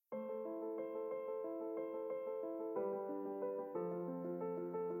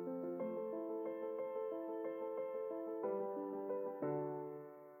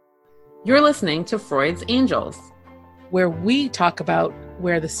You're listening to Freud's Angels, where we talk about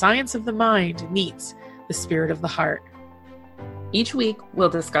where the science of the mind meets the spirit of the heart. Each week,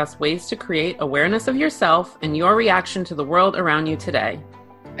 we'll discuss ways to create awareness of yourself and your reaction to the world around you today,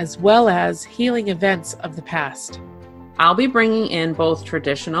 as well as healing events of the past. I'll be bringing in both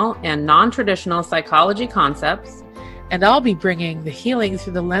traditional and non-traditional psychology concepts, and I'll be bringing the healing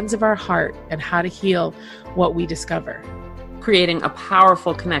through the lens of our heart and how to heal what we discover, creating a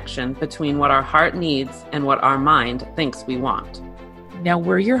powerful connection between what our heart needs and what our mind thinks we want. Now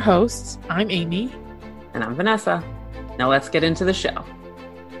we're your hosts. I'm Amy. And I'm Vanessa. Now let's get into the show.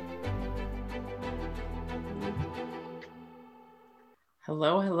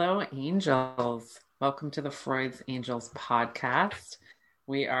 Hello, angels. Welcome to the Freud's Angels podcast.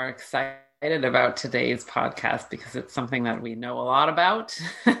 We are excited about today's podcast because it's something that we know a lot about.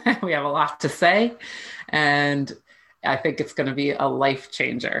 We have a lot to say, and I think it's going to be a life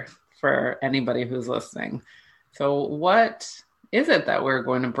changer for anybody who's listening. So what is it that we're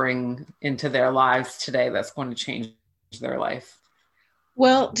going to bring into their lives today that's going to change their life?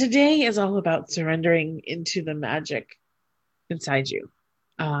 Well, today is all about surrendering into the magic inside you.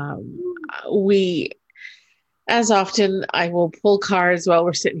 As often, I will pull cards while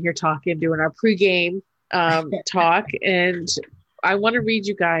we're sitting here talking, doing our pregame talk. And I want to read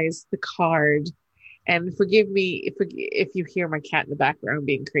you guys the card. And forgive me if you hear my cat in the background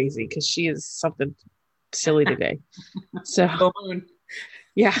being crazy, because she is something silly today. So,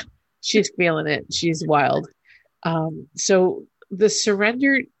 yeah, she's feeling it. She's wild. So the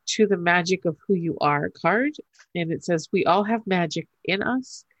surrender to the magic of who you are card. And it says, we all have magic in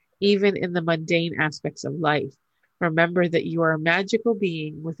us, even in the mundane aspects of life. Remember that you are a magical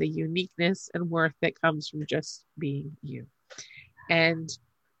being with a uniqueness and worth that comes from just being you. And,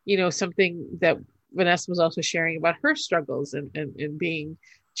 you know, something that Vanessa was also sharing about her struggles and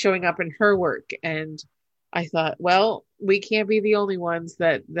showing up in her work. And I thought, well, we can't be the only ones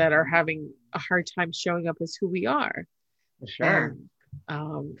that are having a hard time showing up as who we are. Sure.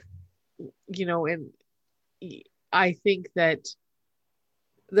 And, and I think that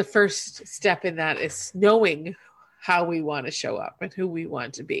the first step in that is knowing how we want to show up and who we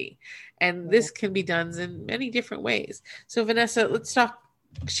want to be. And this can be done in many different ways. So Vanessa, let's talk.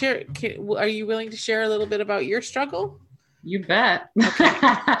 Are you willing to share a little bit about your struggle? You bet. Okay.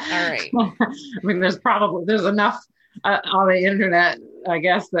 All right. I mean, there's enough on the internet, I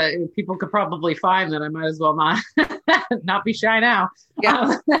guess, that people could probably find that I might as well not be shy now.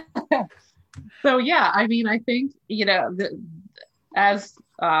 Yeah. So yeah, I mean, I think, as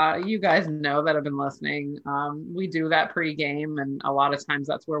you guys know that have been listening, we do that pregame, and a lot of times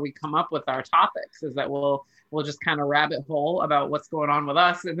that's where we come up with our topics, is that we'll just kind of rabbit hole about what's going on with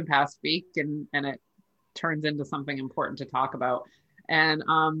us in the past week, and it turns into something important to talk about. And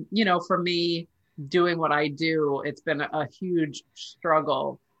for me, doing what I do, it's been a huge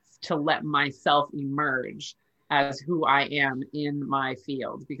struggle to let myself emerge as who I am in my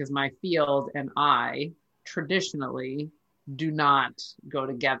field, because my field and I traditionally do not go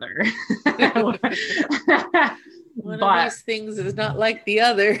together. One of these things is not like the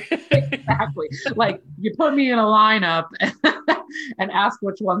other. Exactly. Like, you put me in a lineup and ask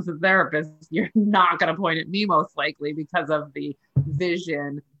which one's the therapist, you're not going to point at me, most likely, because of the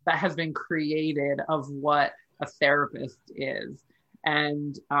vision that has been created of what a therapist is.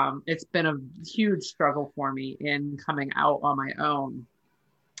 And it's been a huge struggle for me in coming out on my own.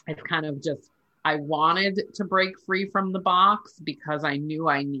 It's kind of just, I wanted to break free from the box because I knew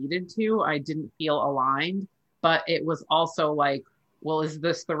I needed to. I didn't feel aligned, but it was also like, well, is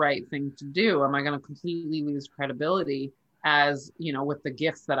this the right thing to do? Am I going to completely lose credibility as, with the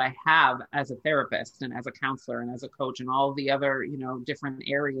gifts that I have as a therapist and as a counselor and as a coach and all the other, different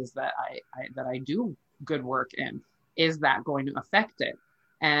areas that I do good work in? Is that going to affect it?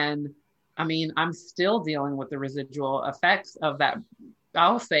 And I mean, I'm still dealing with the residual effects of that,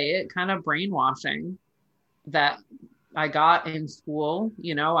 I'll say it, kind of brainwashing that I got in school.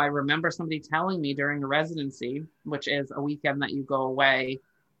 I remember somebody telling me during a residency, which is a weekend that you go away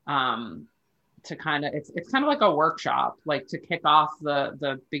to kind of, it's kind of like a workshop, like to kick off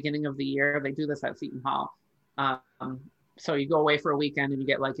the beginning of the year. They do this at Seton Hall. So you go away for a weekend and you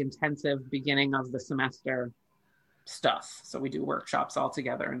get like intensive beginning of the semester stuff. So we do workshops all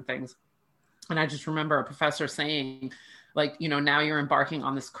together and things. And I just remember a professor saying, like, now you're embarking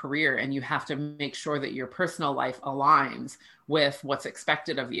on this career and you have to make sure that your personal life aligns with what's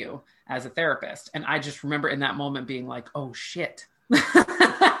expected of you as a therapist. And I just remember in that moment being like, oh shit,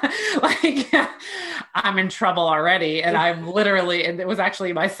 like I'm in trouble already. And I'm literally, and it was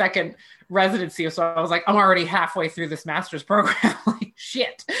actually my second residency. So I was like, I'm already halfway through this master's program. Like,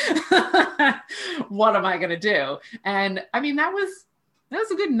 shit, what am I going to do? And I mean, that was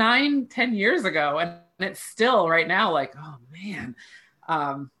a good 9-10 years ago. And it's still right now, like, oh man,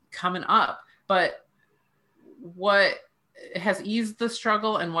 coming up. But what has eased the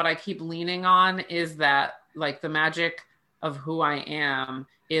struggle and what I keep leaning on is that, like, the magic of who I am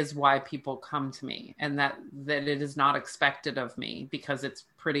is why people come to me, and that it is not expected of me, because it's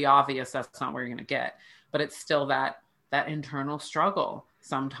pretty obvious that's not where you're going to get. But it's still that internal struggle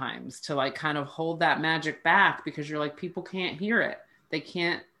sometimes to, like, kind of hold that magic back, because you're like, people can't hear it. They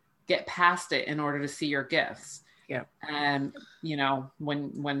can't get past it in order to see your gifts. Yeah. And, you know,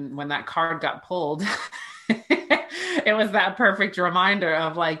 when that card got pulled, it was that perfect reminder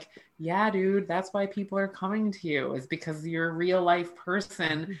of, like, yeah, dude, that's why people are coming to you, is because you're a real life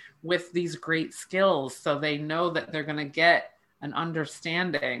person with these great skills. So they know that they're going to get an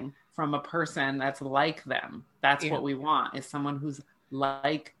understanding from a person that's like them. That's what we want, is someone who's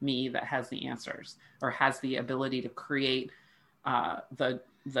like me, that has the answers, or has the ability to create the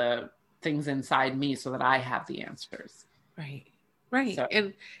things inside me so that I have the answers. Right. Right. So,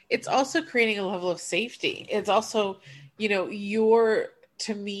 and it's also creating a level of safety. It's also, you know,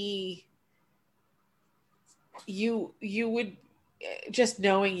 to me, you would, just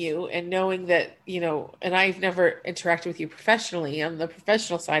knowing you and knowing that, you know, and I've never interacted with you professionally on the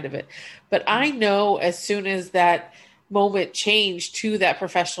professional side of it, but I know as soon as that moment changed to that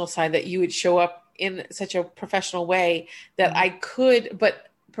professional side, that you would show up in such a professional way that I could, but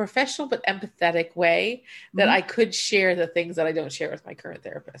professional but empathetic way, that I could share the things that I don't share with my current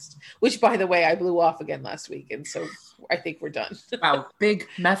therapist, which, by the way, I blew off again last week, and so I think we're done. Wow, big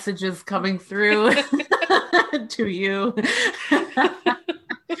messages coming through to you.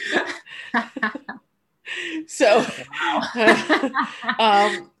 So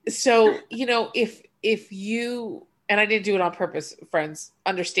so, you know, if you, and I didn't do it on purpose, friends,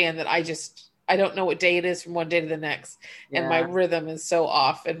 understand that I don't know what day it is from one day to the next. And my rhythm is so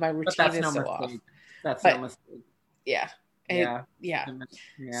off, and my routine is so off. That's no mistake. Yeah. And yeah.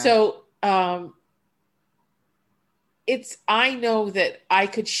 So, I know that I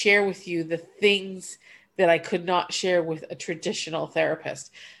could share with you the things that I could not share with a traditional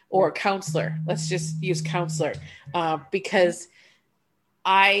therapist or counselor. Let's just use counselor, because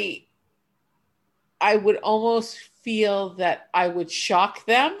I would almost feel that I would shock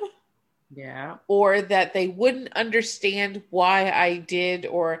them. Yeah. Or that they wouldn't understand why I did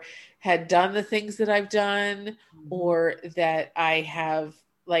or had done the things that I've done, or that I have,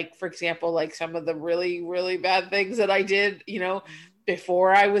 like, for example, like some of the really, really bad things that I did, you know,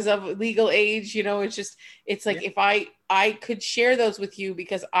 before I was of legal age, you know, it's like, if I could share those with you,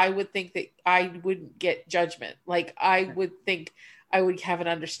 because I would think that I wouldn't get judgment. Like, I would think I would have an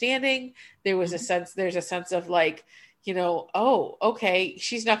understanding. There's a sense of, like, you know, oh, okay,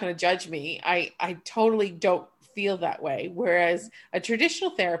 she's not going to judge me. I totally don't feel that way. Whereas a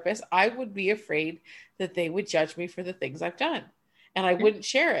traditional therapist, I would be afraid that they would judge me for the things I've done, and I wouldn't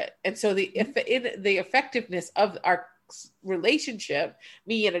share it. And so the effectiveness of our relationship,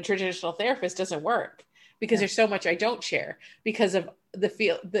 me and a traditional therapist, doesn't work, because there's so much I don't share, because of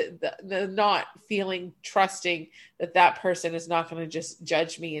the not feeling trusting that person is not going to just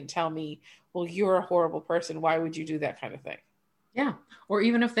judge me and tell me, well, you're a horrible person, why would you do that kind of thing? Yeah. Or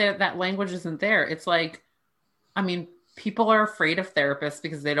even if that language isn't there, it's like, I mean, people are afraid of therapists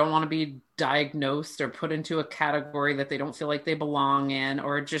because they don't want to be diagnosed or put into a category that they don't feel like they belong in,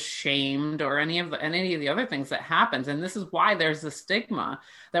 or just shamed, or any of the other things that happens. And this is why there's the stigma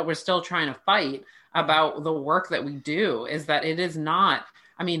that we're still trying to fight about the work that we do, is that it is not,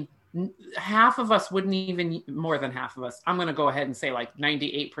 I mean, half of us wouldn't even, more than half of us, I'm going to go ahead and say like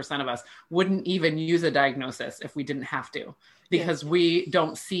 98% of us wouldn't even use a diagnosis if we didn't have to, because we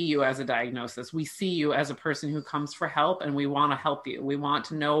don't see you as a diagnosis. We see you as a person who comes for help, and we want to help you. We want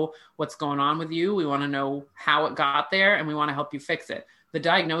to know what's going on with you. We want to know how it got there, and we want to help you fix it. The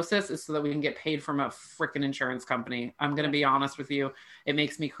diagnosis is so that we can get paid from a freaking insurance company. I'm going to be honest with you. It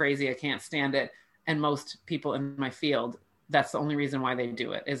makes me crazy. I can't stand it. And most people in my field, that's the only reason why they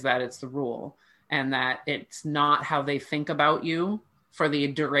do it, is that it's the rule, and that it's not how they think about you for the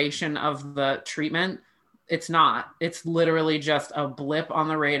duration of the treatment. It's not. It's literally just a blip on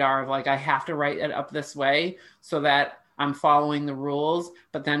the radar of, like, I have to write it up this way so that I'm following the rules.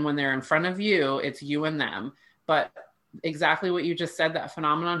 But then when they're in front of you, it's you and them. But exactly what you just said, that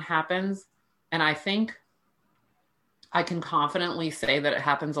phenomenon happens. And I think I can confidently say that it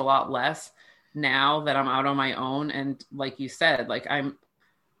happens a lot less now that I'm out on my own. And like you said, like,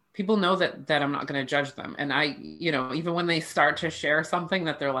 people know that I'm not going to judge them. And I, you know, even when they start to share something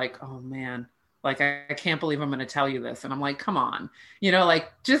that they're like, oh man, Like, I can't believe I'm going to tell you this. And I'm like, come on,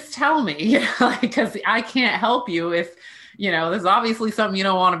 like, just tell me, because I can't help you if, there's obviously something you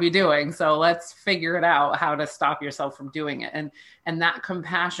don't want to be doing. So let's figure it out how to stop yourself from doing it. And that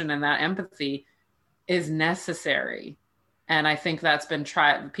compassion and that empathy is necessary. And I think that's been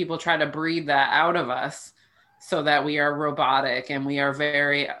people try to breed that out of us so that we are robotic and we are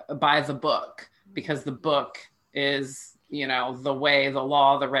very by the book, because the book is, the way, the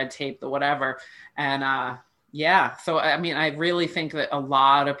law, the red tape, the whatever. And so I mean, I really think that a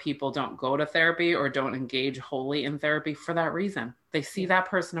lot of people don't go to therapy or don't engage wholly in therapy for that reason. They see that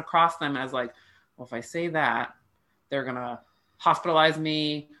person across them as like, well, if I say that, they're gonna hospitalize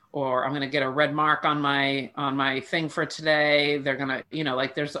me, or I'm gonna get a red mark on my thing for today. They're gonna,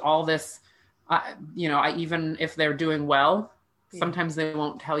 like, there's all this. I even if they're doing well, sometimes they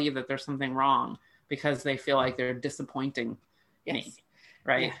won't tell you that there's something wrong, because they feel like they're disappointing me,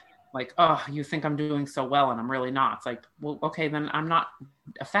 right? Yeah. Like, oh, you think I'm doing so well and I'm really not. It's like, well, okay, then I'm not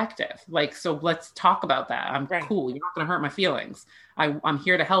effective. Like, so let's talk about that. I'm cool. You're not going to hurt my feelings. I'm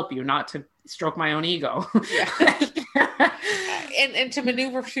here to help you, not to stroke my own ego. Yeah. and to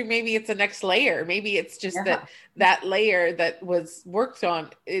maneuver through, maybe it's the next layer. Maybe it's just that layer that was worked on,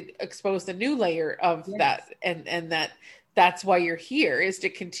 it exposed a new layer of that. And that's why you're here, is to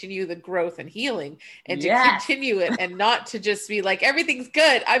continue the growth and healing, and to continue it, and not to just be like, everything's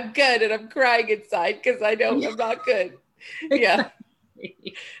good, I'm good, and I'm crying inside because I know I'm not good. Yeah.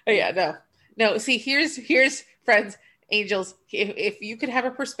 No. See, here's friends, angels. If you could have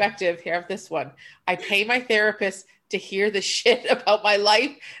a perspective here of this one, I pay my therapist to hear the shit about my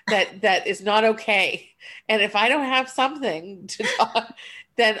life that is not okay. And if I don't have something to talk,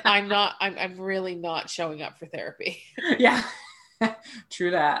 then I'm really not showing up for therapy. Yeah.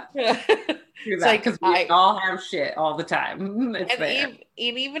 True that. True that. Because we all have shit all the time. And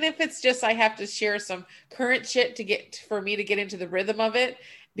even if it's just, I have to share some current shit for me to get into the rhythm of it,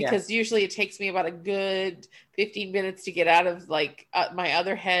 because usually it takes me about a good 15 minutes to get out of like my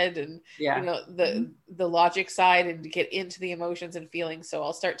other head and the logic side, and to get into the emotions and feelings. So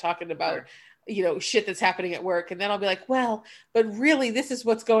I'll start talking about shit that's happening at work. And then I'll be like, well, but really, this is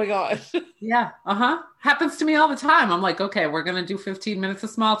what's going on. Yeah. Happens to me all the time. I'm like, okay, we're going to do 15 minutes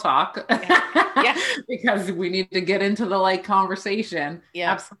of small talk. Because we need to get into the conversation.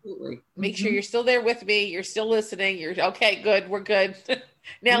 Yeah, absolutely. Make sure you're still there with me. You're still listening. You're okay. Good. We're good.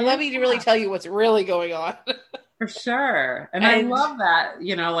 Now let me really tell you what's really going on. For sure. And I love that,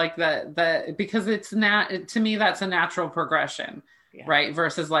 like that, because to me, that's a natural progression. Yeah. Right.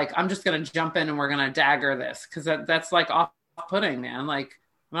 Versus like, I'm just going to jump in and we're going to dagger this. Cause that's like off-putting, man. Like,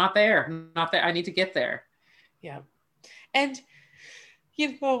 I'm not there. I need to get there. Yeah. And,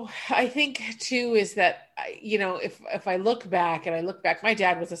 I think too, is that, if I look back, my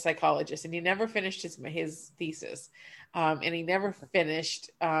dad was a psychologist, and he never finished his thesis. And he never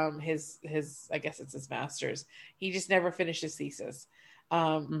finished, his, I guess it's his master's. He just never finished his thesis.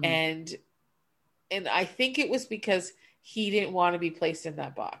 And I think it was because he didn't want to be placed in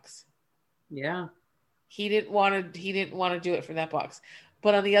that box. Yeah. He didn't want to do it from that box.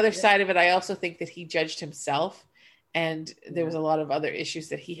 But on the other side of it, I also think that he judged himself, and there was a lot of other issues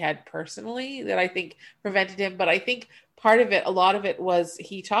that he had personally that I think prevented him. But I think a lot of it was,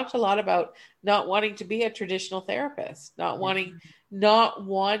 he talked a lot about not wanting to be a traditional therapist, not wanting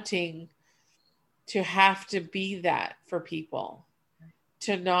to have to be that for people,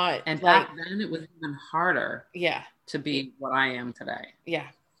 to not. And back then it was even harder. Yeah. To be what I am today. Yeah.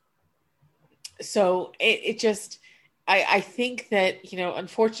 So it just, I think that,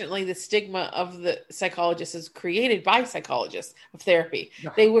 unfortunately the stigma of the psychologist is created by psychologists of therapy.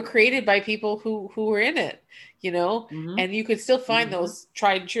 They were created by people who were in it, and you could still find those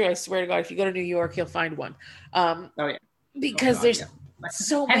tried and true. I swear to God, if you go to New York, you'll find one. Because there's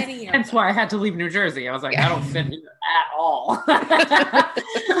so many. That's why I had to leave New Jersey. I was like, I don't fit here at all.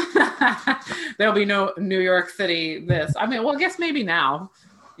 There'll be no New York City this. I mean, well, I guess maybe now,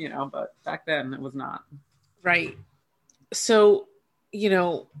 but back then it was not. Right. So,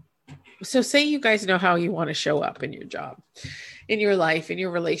 so say you guys know how you want to show up in your job, in your life, in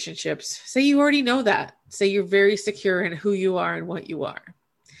your relationships. Say you already know that. Say you're very secure in who you are and what you are.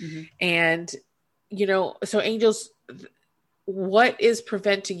 Mm-hmm. And, so angels, what is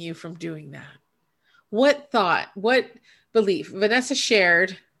preventing you from doing that? What thought, what belief? Vanessa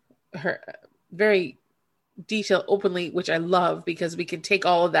shared her very detailed, openly, which I love, because we can take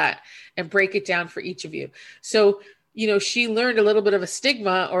all of that and break it down for each of you. So, she learned a little bit of a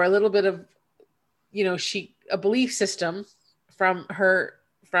stigma, or a little bit of, a belief system from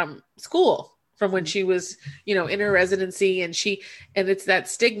school, from when she was, in her residency, and it's that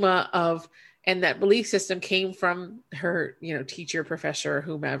stigma of, And that belief system came from her, teacher, professor,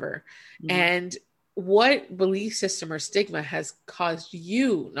 whomever. Mhm. And what belief system or stigma has caused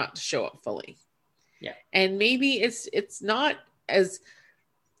you not to show up fully? Yeah. And maybe it's not as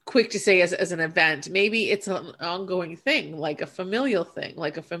quick to say as an event. Maybe it's an ongoing thing, like a familial thing,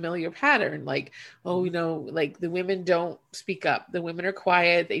 like a familiar pattern, like, oh, like the women don't speak up, the women are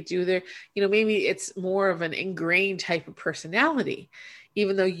quiet, they do their, maybe it's more of an ingrained type of personality,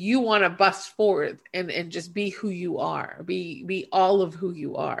 even though you want to bust forward and just be who you are, be all of who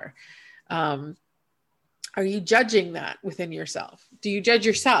you are. Are you judging that within yourself? Do you judge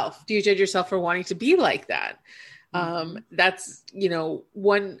yourself? Do you judge yourself for wanting to be like that? That's,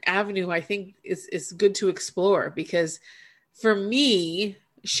 one avenue I think is good to explore, because for me,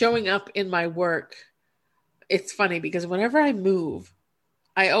 showing up in my work, it's funny because whenever I move,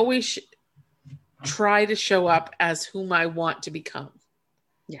 I always try to show up as whom I want to become.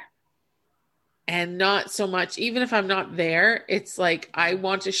 Yeah. And not so much, even if I'm not there, it's like I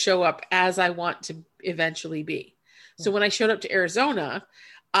want to show up as I want to eventually be. So when I showed up to Arizona,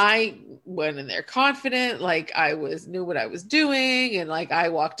 I went in there confident, like I knew what I was doing. And like, I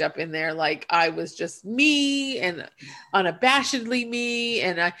walked up in there, like I was just me and unabashedly me.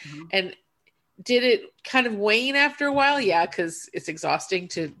 And and did it kind of wane after a while? Yeah. Cause it's exhausting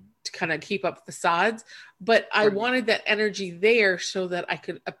to kind of keep up facades, but I wanted that energy there so that I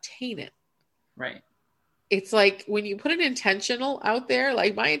could obtain it. Right. It's like when you put an intentional out there,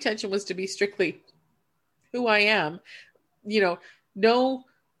 like my intention was to be strictly who I am, no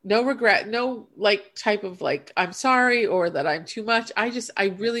regret, no like type of like, I'm sorry or that I'm too much. I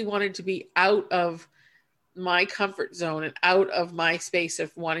really wanted to be out of my comfort zone and out of my space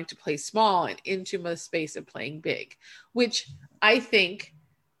of wanting to play small and into my space of playing big, which I think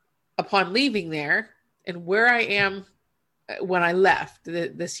upon leaving there and where I am when I left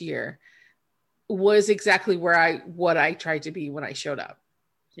this year was exactly what I tried to be when I showed up.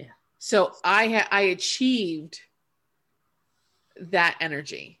 Yeah. So I achieved that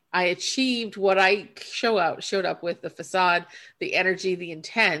energy. I achieved what I showed up with, the facade, the energy, the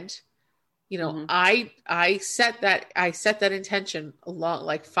intent. I set that intention along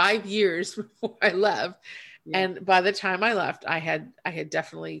like 5 years before I left. Yeah. And by the time I left, I had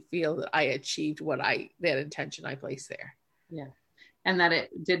definitely feel that I achieved that intention I placed there. Yeah. And that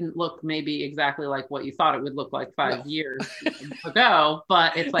it didn't look maybe exactly like what you thought it would look like 5 years ago,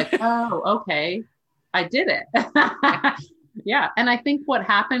 but it's like, oh, okay, I did it. Yeah. And I think what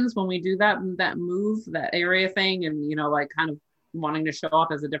happens when we do that move, that area thing, and, like kind of wanting to show up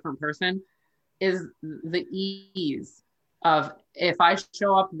as a different person, is the ease of, if I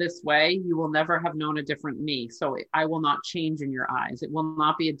show up this way, you will never have known a different me. So I will not change in your eyes. It will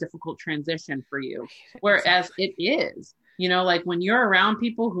not be a difficult transition for you. Whereas it is, like when you're around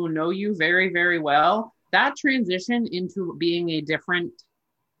people who know you very, very well, that transition into being a different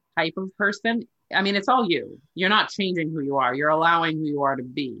type of person, I mean, it's all you. You're not changing who you are. You're allowing who you are to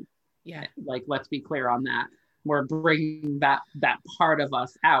be. Yeah. Like, let's be clear on that. We're bringing that part of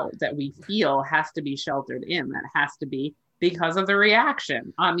us out that we feel has to be sheltered in, that has to be because of the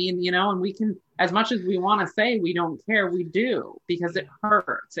reaction. I mean, and we can, as much as we want to say we don't care, we do, because it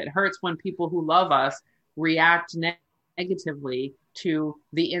hurts. It hurts when people who love us react negatively to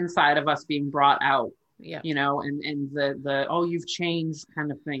the inside of us being brought out. Yeah. And the oh, you've changed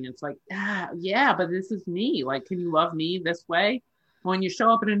kind of thing. It's like, yeah, but this is me. Like, can you love me this way? When you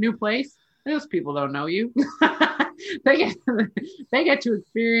show up in a new place, those people don't know you. they get to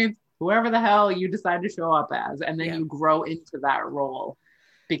experience whoever the hell you decide to show up as, and then you grow into that role,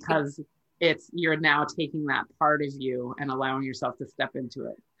 because you're now taking that part of you and allowing yourself to step into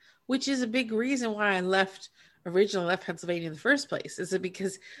it. Which is a big reason why I originally left Pennsylvania in the first place, is it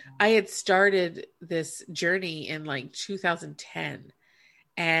because I had started this journey in like 2010,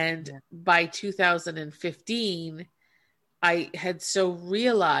 and by 2015 I had so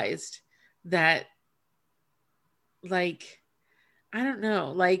realized that, like, I don't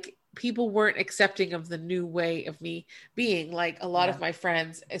know, like people weren't accepting of the new way of me being. Like a lot of my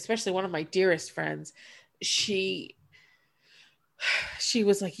friends, especially one of my dearest friends, she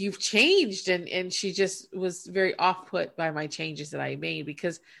was like, you've changed. And she just was very off put by my changes that I made,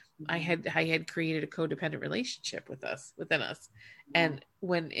 because I had created a codependent relationship within us. And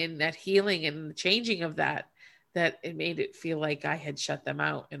when in that healing and the changing of that it made it feel like I had shut them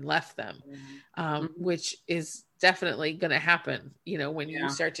out and left them, which is definitely going to happen. When you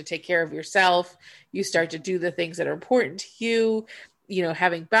start to take care of yourself, you start to do the things that are important to you,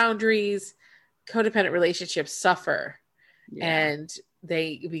 having boundaries. Codependent relationships suffer. And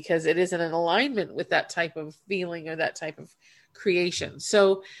because it isn't in alignment with that type of feeling or that type of creation.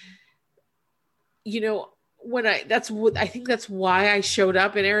 So you know, I think that's why I showed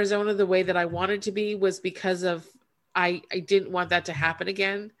up in Arizona the way that I wanted to be, was because of, I didn't want that to happen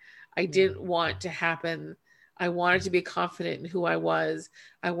again. I didn't want to happen. I wanted to be confident in who I was.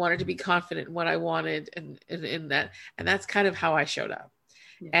 I wanted to be confident in what I wanted, and in that, and that's kind of how I showed up.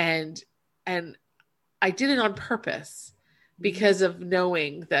 Yeah. And I did it on purpose, because of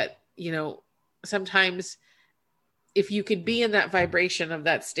knowing that, sometimes if you can be in that vibration of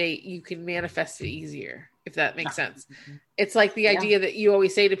that state, you can manifest it easier, if that makes sense. It's like the idea that you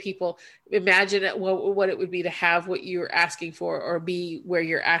always say to people, imagine what it would be to have what you're asking for, or be where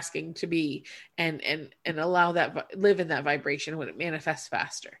you're asking to be, and allow that, live in that vibration, when it manifests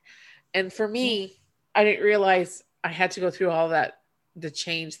faster. And for me, I didn't realize I had to go through all that, the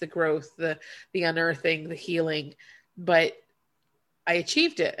change, the growth, the unearthing, the healing, but I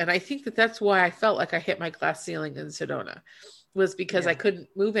achieved it. And I think that that's why I felt like I hit my glass ceiling in Sedona, was because I couldn't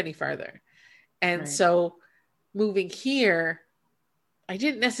move any farther. And so moving here, I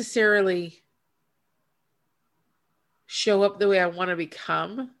didn't necessarily show up the way I want to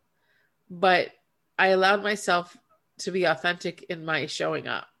become, but I allowed myself to be authentic in my showing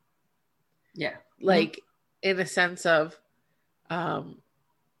up. Yeah. Like in a sense of,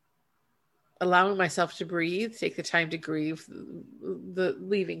 allowing myself to breathe, take the time to grieve the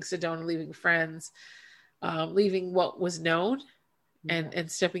leaving Sedona, leaving friends, leaving what was known,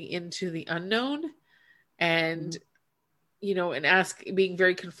 and stepping into the unknown, and, and being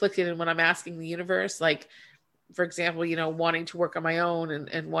very conflicted in what I'm asking the universe. Like, for example, wanting to work on my own,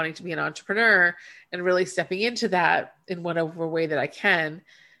 and wanting to be an entrepreneur, and really stepping into that in whatever way that I can.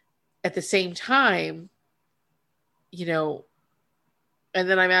 At the same time, and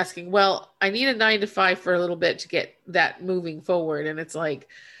then I'm asking, well, I need a 9-to-5 for a little bit to get that moving forward. And it's like,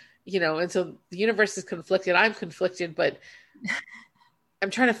 and so the universe is conflicted. I'm conflicted, but I'm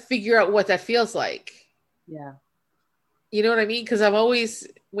trying to figure out what that feels like. Yeah. You know what I mean? Because I've always,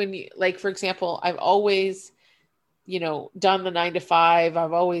 for example, I've always, done the 9-to-5.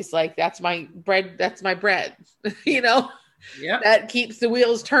 I've always that's my bread. That's my bread, that keeps the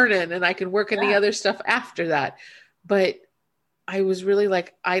wheels turning, and I can work on the other stuff after that. But I was really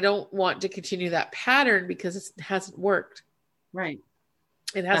like, I don't want to continue that pattern, because it hasn't worked. Right.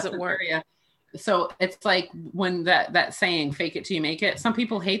 It hasn't worked. So it's like when that saying, fake it till you make it, some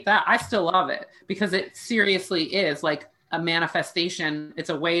people hate that. I still love it, because it seriously is like a manifestation. It's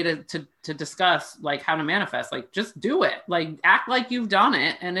a way to discuss like how to manifest. Like, just do it, like act like you've done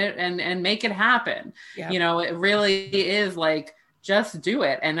it, and make it happen. Yeah. It really is like, just do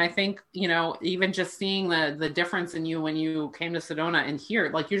it. And I think, even just seeing the difference in you when you came to Sedona and here,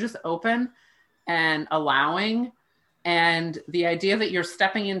 like, you're just open and allowing. And the idea that you're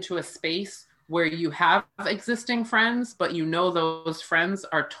stepping into a space where you have existing friends, but those friends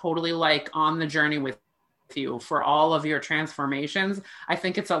are totally like on the journey with you for all of your transformations. I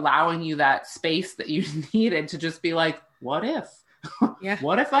think it's allowing you that space that you needed to just be like, what if? Yeah.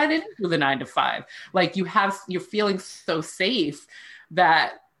 What if I didn't do the 9-to-5? Like, you're feeling so safe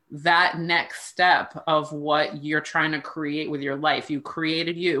that next step of what you're trying to create with your life, you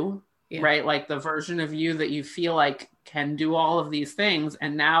created you, right? Like the version of you that you feel like can do all of these things.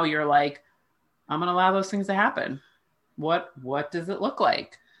 And now you're like, I'm going to allow those things to happen. What does it look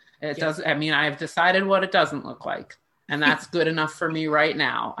like? It does. I mean, I've decided what it doesn't look like. And that's good enough for me right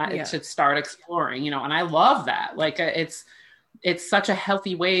now. I should start exploring, and I love that. Like, it's such a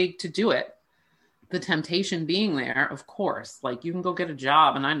healthy way to do it. The temptation being there, of course, like you can go get a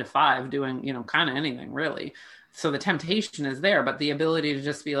job, a 9-to-5 doing, kind of anything really. So the temptation is there, but the ability to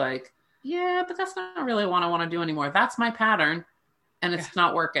just be like, yeah, but that's not really what I want to do anymore. That's my pattern and it's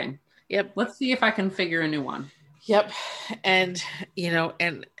not working. Yep. Let's see if I can figure a new one. Yep. And,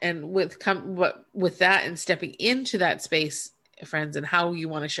 and with that and stepping into that space, friends, and how you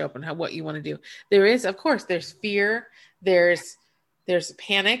want to show up and what you want to do, there is, of course, there's fear, there's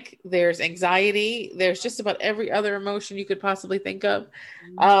panic, there's anxiety, there's just about every other emotion you could possibly think of.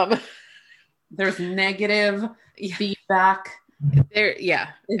 There's negative feedback there. Yeah.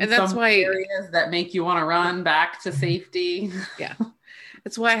 And that's why areas that make you want to run back to safety. Yeah.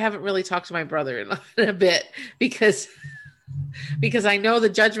 That's why I haven't really talked to my brother in a bit, because I know the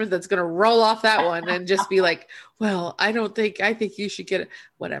judgment that's going to roll off that one and just be like, well, I think you should get it.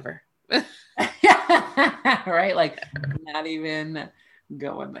 Whatever. Right. Like, not even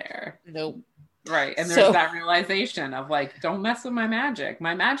going there. Nope. Right. And there's that realization of like, don't mess with my magic.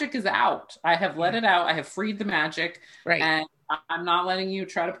 My magic is out. I have let it out. I have freed the magic. Right. And I'm not letting you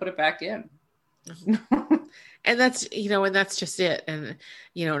try to put it back in. And that's, and that's just it. And,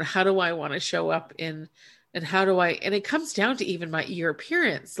 and how do I want to show up in And how do I, and it comes down to even your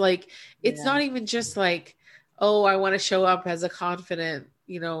appearance. Like, it's Yeah. not even just like, oh, I want to show up as a confident,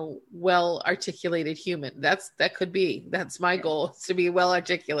 well articulated human. That could be, that's my Yeah. goal, is to be well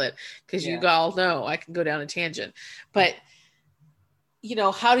articulate, because you Yeah. all know I can go down a tangent. But,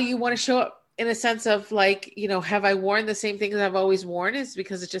 how do you want to show up in a sense of like, have I worn the same things I've always worn? Is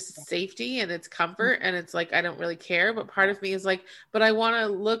because it's just safety and it's comfort and it's like, I don't really care. But part of me is like, but I want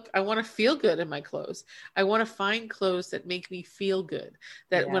to feel good in my clothes. I want to find clothes that make me feel good,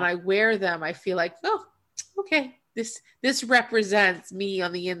 that when Yeah. I wear them, I feel like, oh, okay, this represents me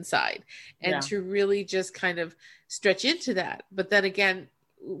on the inside. And Yeah. to really just kind of stretch into that. But then again,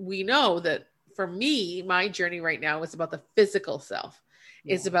 we know that for me, my journey right now is about the physical self.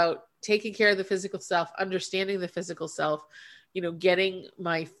 Is Yeah. about taking care of the physical self, understanding the physical self, getting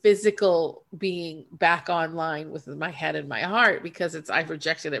my physical being back online with my head and my heart, because I've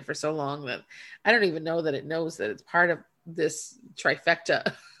rejected it for so long that I don't even know that it knows that it's part of this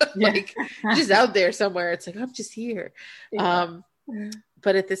trifecta. Yeah. Like, just out there somewhere. It's like, I'm just here. Yeah.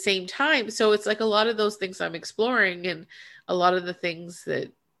 But at the same time, so it's like a lot of those things I'm exploring, and a lot of the things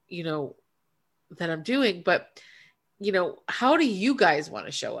that, that I'm doing. But how do you guys want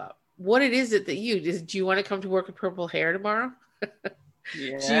to show up? What it is it that do you want to come to work with purple hair tomorrow? Do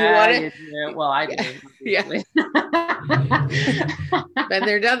you want to? Yeah. Well, I do. Yeah. Been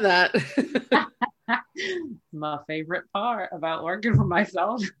there, done that. My favorite part about working for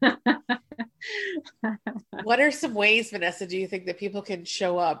myself. What are some ways, Vanessa, do you think that people can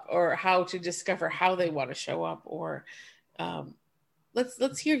show up, or how to discover how they want to show up? Or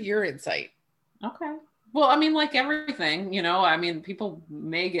let's hear your insight. Okay. Well, I mean, like everything, I mean, people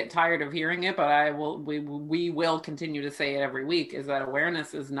may get tired of hearing it, but we will continue to say it every week, is that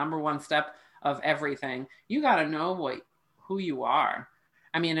awareness is number one step of everything. You got to know who you are.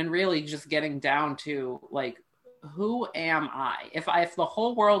 I mean, and really just getting down to like, who am I? If the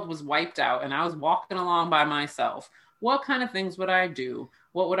whole world was wiped out and I was walking along by myself, what kind of things would I do?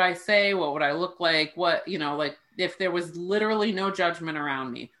 What would I say? What would I look like? What, like if there was literally no judgment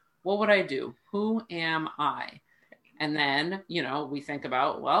around me, what would I do? Who am I? And then, we think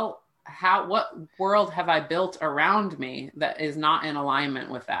about, well, what world have I built around me that is not in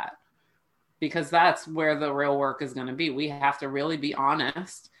alignment with that? Because that's where the real work is going to be. We have to really be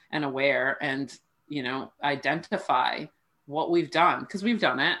honest and aware and, identify what we've done, because we've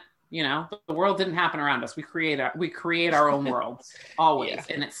done it. The world didn't happen around us. We create our own world always.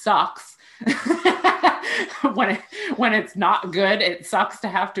 Yeah. And it sucks. when it's not good, it sucks to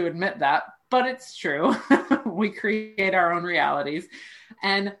have to admit that, but it's true. We create our own realities.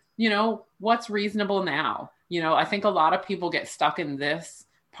 And, what's reasonable now? I think a lot of people get stuck in this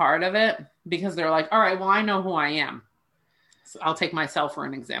part of it because they're like, all right, well, I know who I am. So I'll take myself for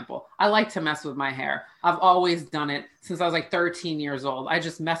an example. I like to mess with my hair. I've always done it since I was like 13 years old. I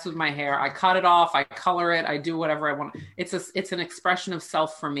just mess with my hair. I cut it off. I color it. I do whatever I want. It's an expression of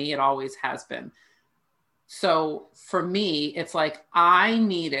self for me. It always has been. So for me, it's like I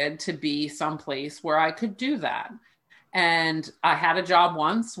needed to be someplace where I could do that. And I had a job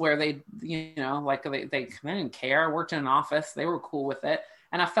once where they didn't care. I worked in an office. They were cool with it.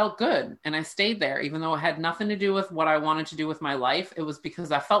 And I felt good. And I stayed there, even though it had nothing to do with what I wanted to do with my life. It was because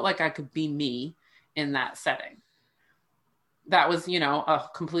I felt like I could be me in that setting. That was, a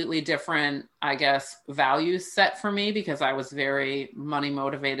completely different, I guess, value set for me, because I was very money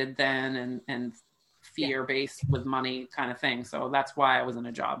motivated then and fear-based with money kind of thing. So that's why I was in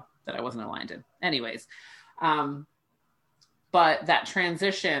a job that I wasn't aligned in. Anyways, but that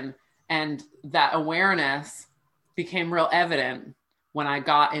transition and that awareness became real evident when I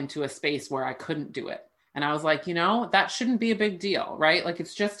got into a space where I couldn't do it. And I was like, that shouldn't be a big deal, right? Like,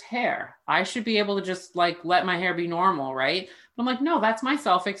 it's just hair. I should be able to just like let my hair be normal, right? But I'm like, no, that's my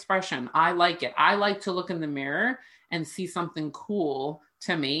self-expression. I like it. I like to look in the mirror and see something cool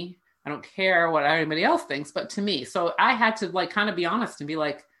to me. I don't care what anybody else thinks, but to me. So I had to like kind of be honest and be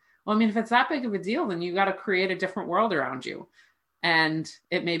like, well, I mean, if it's that big of a deal, then you got to create a different world around you. And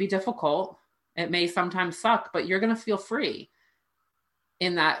it may be difficult. It may sometimes suck, but you're going to feel free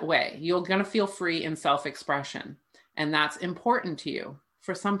in that way. You're going to feel free in self-expression. And that's important to you.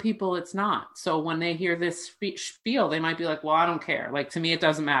 For some people, it's not. So when they hear this spiel, they might be like, well, I don't care. Like, to me, it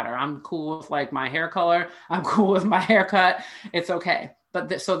doesn't matter. I'm cool with like my hair color. I'm cool with my haircut. It's okay.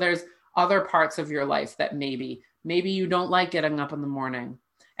 But so there's other parts of your life that maybe you don't like getting up in the morning,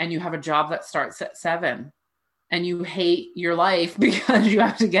 and you have a job that starts at 7 and you hate your life because you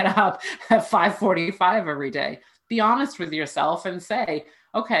have to get up at 5:45 every day. Be honest with yourself and say,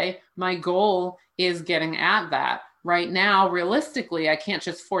 okay, my goal is getting at that. right now, realistically, I can't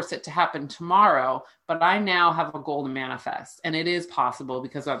just force it to happen tomorrow, but I now have a goal to manifest, and it is possible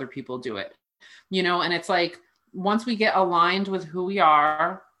because other people do it, and it's like, once we get aligned with who we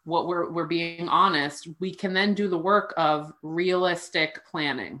are, what we're being honest, we can then do the work of realistic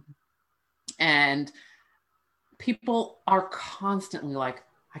planning. And people are constantly like,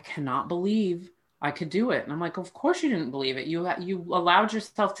 I cannot believe I could do it. And I'm like, of course you didn't believe it. You allowed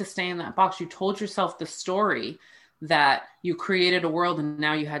yourself to stay in that box. You told yourself the story that you created a world and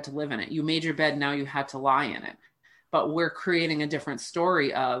now you had to live in it. You made your bed, now you had to lie in it. But we're creating a different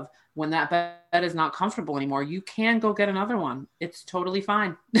story of, when that bed is not comfortable anymore, you can go get another one. It's totally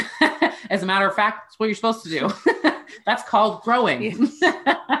fine. As a matter of fact, it's what you're supposed to do. That's called growing.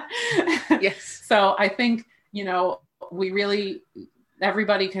 Yes. So I think, we really,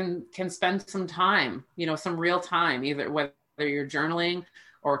 everybody can spend some time, some real time, either whether you're journaling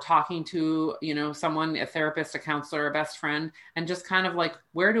or talking to, someone, a therapist, a counselor, a best friend, and just kind of like,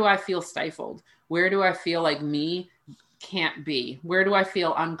 where do I feel stifled? Where do I feel like me can't be? Where do I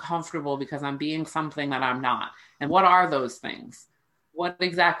feel uncomfortable because I'm being something that I'm not? And what are those things? What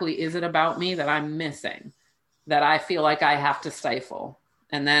exactly is it about me that I'm missing, that I feel like I have to stifle?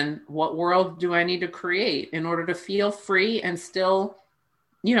 And then what world do I need to create in order to feel free and still,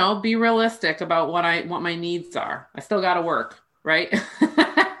 be realistic about what my needs are? I still got to work, right?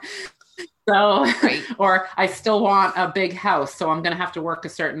 So, right. Or I still want a big house, so I'm going to have to work a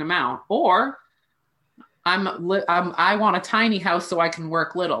certain amount. Or I want a tiny house so I can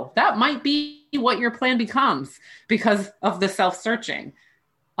work little. That might be what your plan becomes because of the self-searching.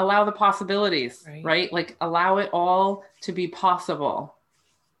 Allow the possibilities, right? Like, allow it all to be possible.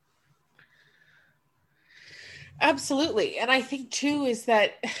 Absolutely. And I think too, is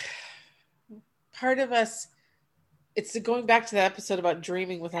that part of us, it's going back to the episode about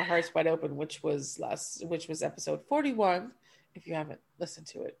dreaming with our hearts wide open, which was episode 41. If you haven't listened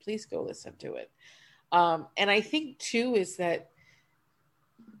to it, please go listen to it. And I think too, is that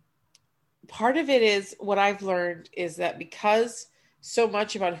part of it is, what I've learned is that because so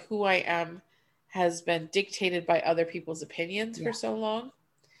much about who I am has been dictated by other people's opinions for so long,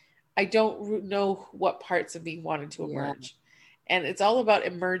 I don't know what parts of me wanted to emerge. And it's all about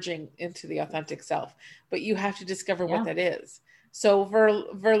emerging into the authentic self, but you have to discover what that is. So for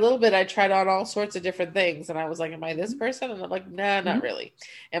a little bit, I tried on all sorts of different things, and I was like, am I this person? And I'm like, nah, not really.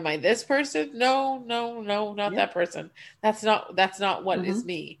 Am I this person? No, not that person. That's not what is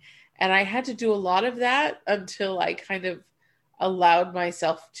me. And I had to do a lot of that until I kind of allowed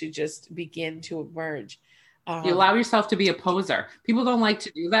myself to just begin to emerge. You allow yourself to be a poser. People don't like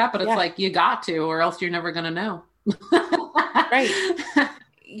to do that, but it's like, you got to, or else you're never going to know. Right.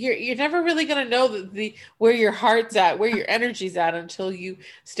 You're never really going to know where your heart's at, where your energy's at, until you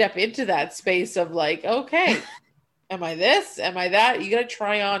step into that space of like, okay, am I this? Am I that? You got to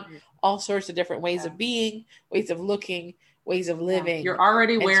try on all sorts of different ways of being, ways of looking, ways of living. You're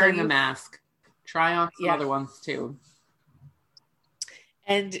already wearing a mask. Try on some other ones too.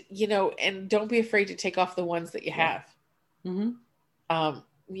 And, and don't be afraid to take off the ones that you have.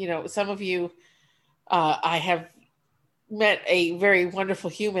 Mm-hmm. Some of you, I have met a very wonderful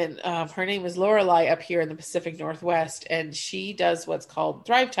human. Her name is Lorelei up here in the Pacific Northwest, and she does what's called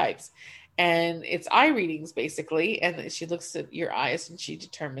Thrive Types. And it's eye readings, basically. And she looks at your eyes and she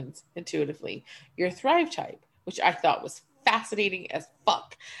determines intuitively your Thrive type, which I thought was fascinating as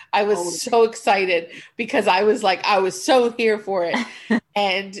fuck. I was so excited because I was so here for it.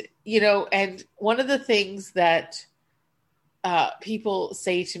 And, and one of the things that people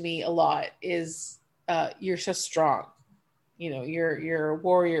say to me a lot is, you're so strong. You're a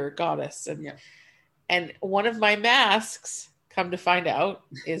warrior goddess. And one of my masks, come to find out,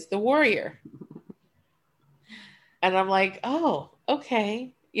 is the warrior. And I'm like, oh,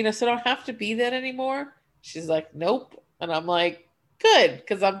 okay. So I don't have to be that anymore. She's like, nope. And I'm like, good,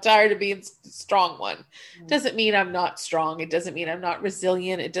 because I'm tired of being the strong one. Doesn't mean I'm not strong. It doesn't mean I'm not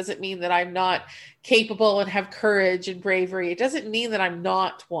resilient. It doesn't mean that I'm not capable and have courage and bravery. It doesn't mean that I'm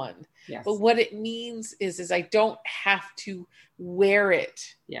not one. Yes. But what it means is I don't have to wear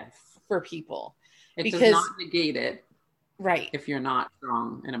it for people. It does not negate it. Right. If you're not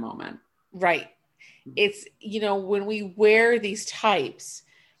strong in a moment. Right. It's, when we wear these types,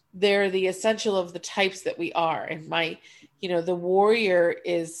 they're the essential of the types that we are. And the warrior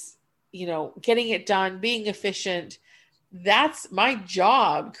is, getting it done, being efficient. That's my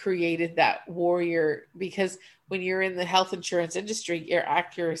job, created that warrior, because when you're in the health insurance industry, your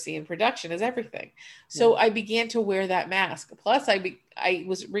accuracy and production is everything. So I began to wear that mask. Plus I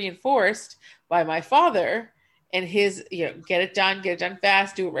was reinforced by my father and his, get it done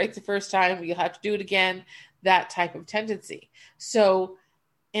fast, do it right the first time. You'll have to do it again. that type of tendency. So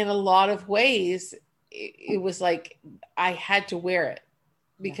in a lot of ways, it was like I had to wear it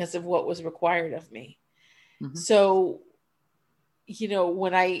because of what was required of me. Mm-hmm. So,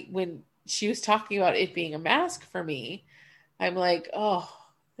 when she was talking about it being a mask for me, I'm like, oh,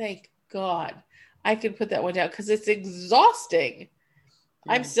 thank God I can put that one down, because it's exhausting.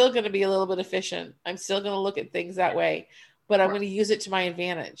 Yeah. I'm still going to be a little bit efficient. I'm still going to look at things that way, but I'm going to use it to my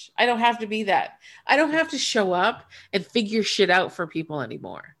advantage. I don't have to be that. I don't have to show up and figure shit out for people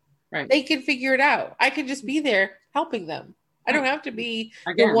anymore. Right. They can figure it out. I can just be there helping them. I don't have to be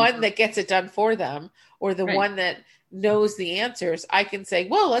the one that gets it done for them, or the one that knows the answers. I can say,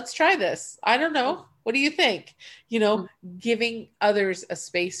 well, let's try this. I don't know. What do you think? Giving others a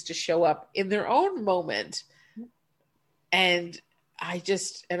space to show up in their own moment. And I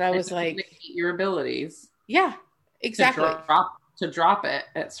was like, your abilities. Yeah, exactly. To drop it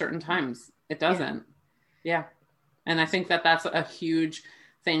at certain times. It doesn't. Yeah. And I think that's a huge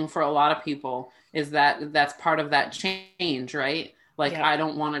thing for a lot of people, is that's part of that change, right? Like, I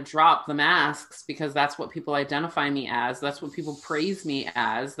don't want to drop the masks because that's what people identify me as. That's what people praise me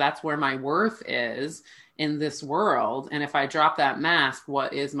as. That's where my worth is in this world. And if I drop that mask,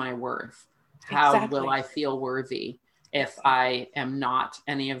 what is my worth? How will I feel worthy if I am not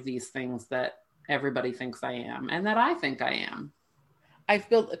any of these things that everybody thinks I am and that I think I am? I've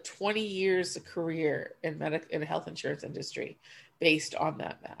built a 20 years career in the health insurance industry based on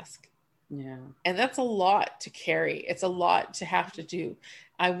that mask. Yeah. And that's a lot to carry. It's a lot to have to do.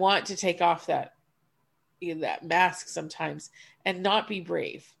 I want to take off that mask sometimes and not be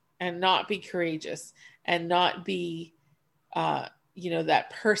brave and not be courageous and not be, that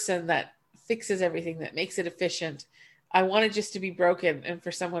person that fixes everything, that makes it efficient. I want it just to be broken and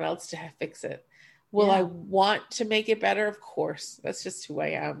for someone else to fix it. Will I want to make it better? Of course. That's just who I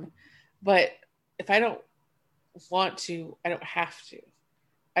am. But if I don't want to, I don't have to.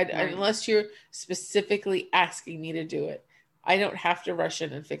 Unless you're specifically asking me to do it, I don't have to rush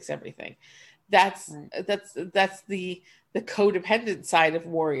in and fix everything. That's the codependent side of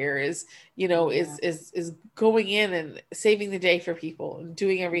warrior is going in and saving the day for people and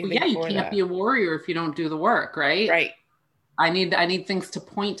doing everything. You can't be a warrior if you don't do the work, right? Right. I need things to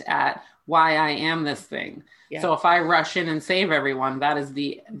point at why I am this thing. Yeah. So if I rush in and save everyone, that is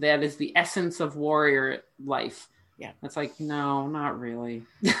the essence of warrior life. Yeah. It's like, no, not really.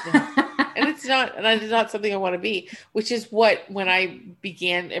 Yeah. And it's not something I want to be, which is when I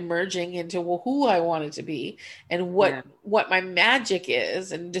began emerging into who I wanted to be and what my magic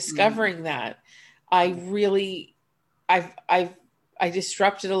is, and discovering that, I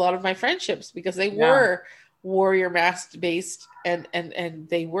disrupted a lot of my friendships because they were warrior mask based and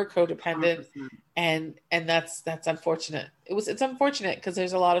they were codependent 100%. and that's unfortunate. It's unfortunate because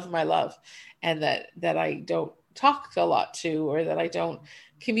there's a lot of my love and that I don't talk a lot to, or that I don't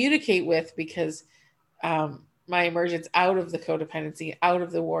communicate with, because my emergence out of the codependency, out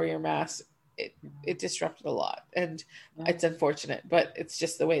of the warrior mask, it disrupted a lot, and it's unfortunate, but it's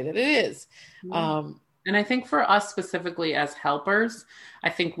just the way that it is. And I think for us specifically as helpers, I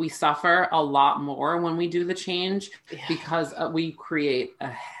think we suffer a lot more when we do the change because we create a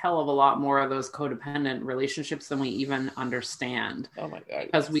hell of a lot more of those codependent relationships than we even understand. Oh my God.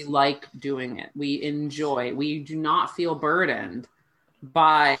 Because we like doing it. We enjoy. We do not feel burdened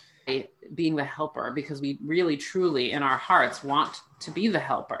by being the helper, because we really, truly in our hearts want to be the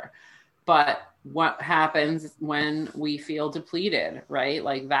helper. But what happens when we feel depleted, right?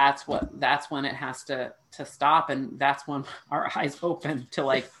 Like that's when it has to stop. And that's when our eyes open to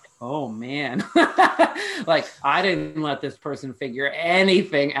like, oh man, like I didn't let this person figure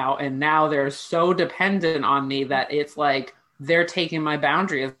anything out. And now they're so dependent on me that it's like, they're taking my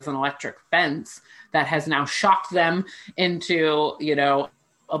boundary as an electric fence that has now shocked them into,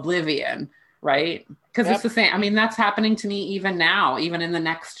 oblivion. Right. Because it's the same. I mean, that's happening to me even now, even in the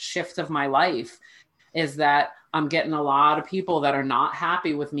next shift of my life, is that I'm getting a lot of people that are not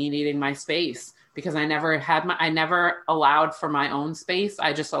happy with me needing my space, because I never allowed for my own space.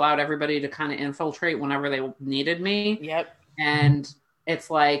 I just allowed everybody to kind of infiltrate whenever they needed me. Yep. And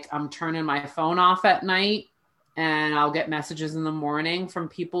it's like, I'm turning my phone off at night and I'll get messages in the morning from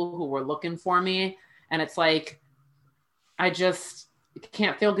people who were looking for me. And it's like, I just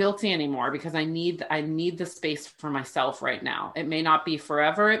can't feel guilty anymore, because I need the space for myself right now. It may not be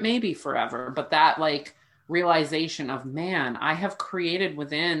forever. It may be forever, but that like realization of, man, I have created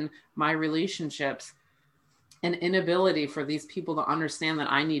within my relationships an inability for these people to understand that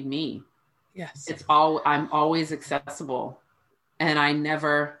I need me. Yes. I'm always accessible and I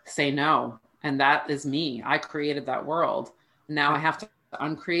never say no. And that is me. I created that world. Now I have to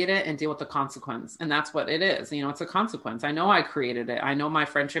uncreate it and deal with the consequence. And that's what it is. You know, it's a consequence. I know I created it. I know my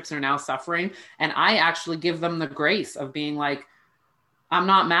friendships are now suffering. And I actually give them the grace of being like, I'm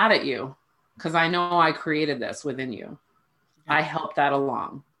not mad at you because I know I created this within you. I helped that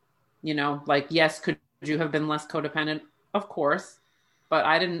along. You know, like, yes, could you have been less codependent? Of course. But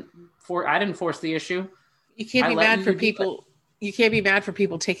I didn't force the issue. You can't be mad for people. You can't be mad for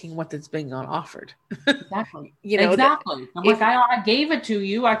people taking what that's being offered. Exactly. You know, exactly. I'm like, I gave it to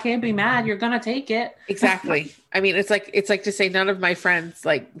you. I can't be mad. You're going to take it. Exactly. I mean, it's like to say none of my friends,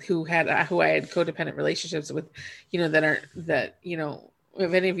 like who I had codependent relationships with, you know, that, you know,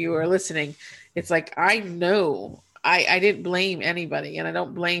 if any of you are listening, it's like, I know I didn't blame anybody and I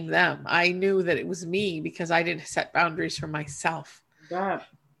don't blame them. I knew that it was me because I didn't set boundaries for myself. Yeah.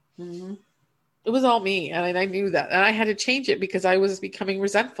 Mm-hmm. It was all me. And I knew that. And I had to change it because I was becoming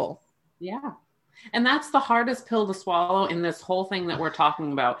resentful. Yeah. And that's the hardest pill to swallow in this whole thing that we're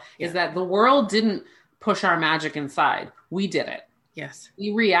talking about is that the world didn't push our magic inside. We did it. Yes.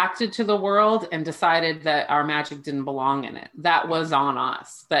 We reacted to the world and decided that our magic didn't belong in it. That was on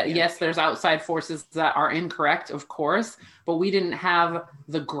us. That yes, there's outside forces that are incorrect, of course, but we didn't have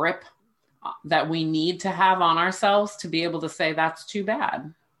the grip that we need to have on ourselves to be able to say, that's too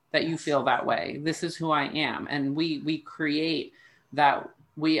bad that you feel that way. This is who I am. And we create that,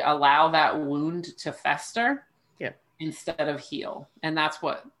 we allow that wound to fester instead of heal. And that's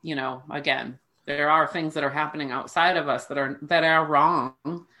what, you know, again, there are things that are happening outside of us that are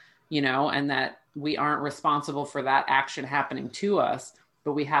wrong, you know, and that we aren't responsible for that action happening to us,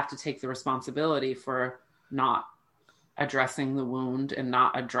 but we have to take the responsibility for not addressing the wound and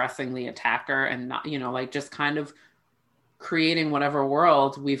not addressing the attacker and not, you know, like just kind of creating whatever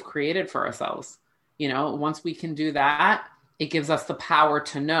world we've created for ourselves. You know, once we can do that, it gives us the power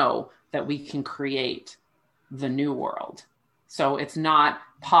to know that we can create the new world. So it's not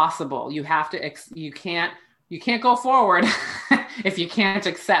possible. You have to, you can't go forward if you can't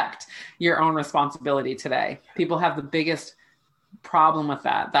accept your own responsibility today. People have the biggest problem with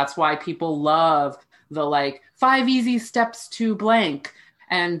that. That's why people love the like 5 easy steps to blank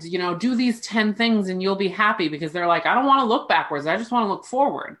and, you know, do these 10 things and you'll be happy, because they're like, I don't want to look backwards. I just want to look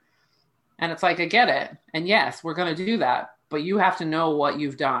forward. And it's like, I get it. And yes, we're going to do that, but you have to know what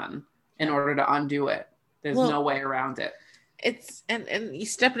you've done in order to undo it. There's no way around it. It's and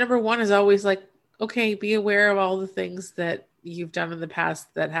step number 1 is always like, okay, be aware of all the things that you've done in the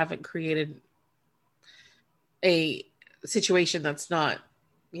past that haven't created a situation that's not,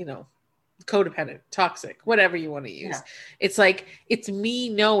 you know, codependent, toxic, whatever you want to use. Yeah. It's like, it's me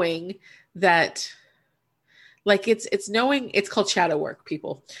knowing that, like, it's knowing, it's called shadow work,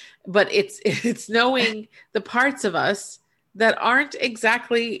 people, but it's knowing the parts of us that aren't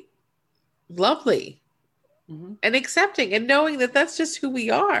exactly lovely. Mm-hmm. And accepting and knowing that that's just who we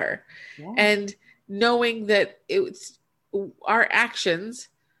are. Yeah. And knowing that it's our actions,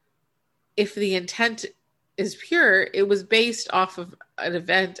 if the intent is pure, it was based off of an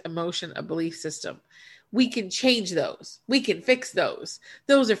event, emotion, a belief system. We can change those. We can fix those.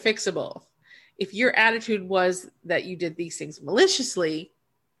 Those are fixable. If your attitude was that you did these things maliciously,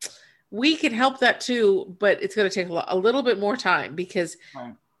 we can help that too, but it's going to take a little bit more time, because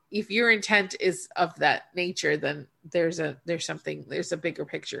if your intent is of that nature, then there's a bigger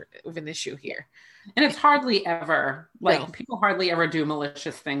picture of an issue here. And it's hardly ever people hardly ever do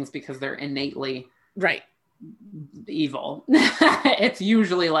malicious things because they're innately evil. It's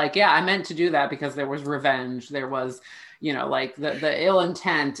usually like, yeah, I meant to do that because there was revenge. There was, you know, like the ill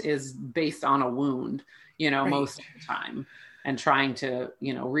intent is based on a wound, you know, most of the time, and trying to,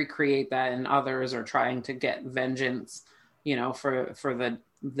 you know, recreate that in others, or trying to get vengeance, you know, for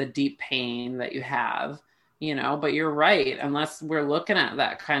the deep pain that you have, you know. But you're right. Unless we're looking at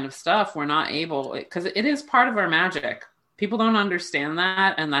that kind of stuff, we're not able, because it is part of our magic. People don't understand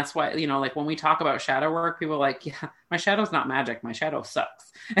that. And that's why, you know, like when we talk about shadow work, people are like, yeah, my shadow's not magic. My shadow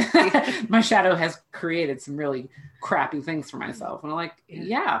sucks. My shadow has created some really crappy things for myself. And I'm like,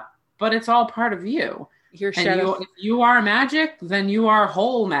 yeah, but it's all part of you. Your shadow. If you are magic, then you are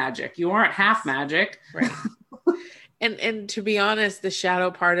whole magic. You aren't half magic. Right. And to be honest, the shadow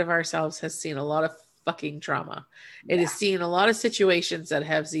part of ourselves has seen a lot of fucking trauma. It has seen a lot of situations that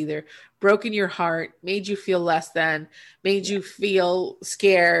have either broken your heart, made you feel less than, made you feel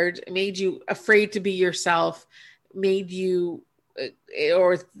scared, made you afraid to be yourself, made you,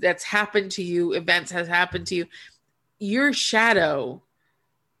 or that's happened to you, events has happened to you. Your shadow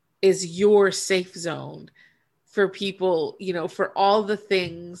is your safe zone for people, you know, for all the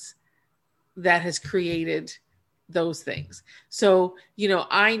things that has created those things. So, you know,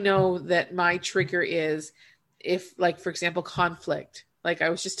 I know that my trigger is if, like, for example, conflict, Like I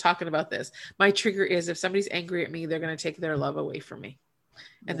was just talking about this. My trigger is if somebody's angry at me, they're going to take their love away from me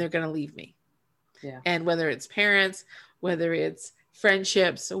and they're going to leave me. Yeah. And whether it's parents, whether it's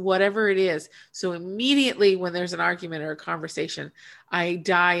friendships, whatever it is. So immediately when there's an argument or a conversation, I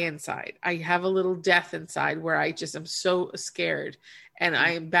die inside. I have a little death inside where I just am so scared and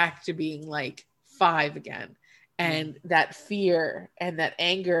I am back to being like 5 again. And that fear and that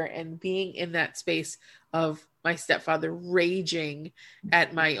anger and being in that space of my stepfather raging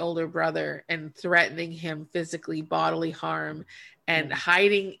at my older brother and threatening him physically, bodily harm, and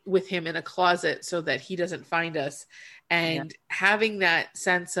hiding with him in a closet so that he doesn't find us, and having that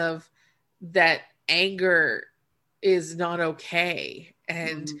sense of that anger is not okay,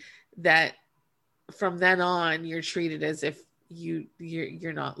 and that from then on you're treated as if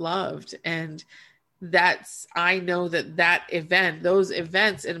you're not loved. And that's, I know those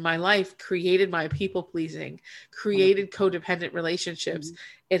events in my life created my people pleasing, created codependent relationships.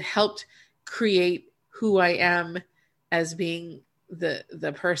 It helped create who I am as being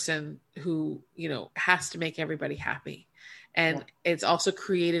the person who, you know, has to make everybody happy. And it's also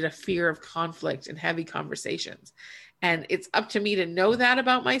created a fear of conflict and heavy conversations. And it's up to me to know that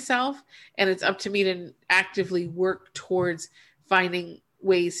about myself. And it's up to me to actively work towards finding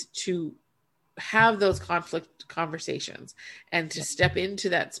ways to have those conflict conversations and to step into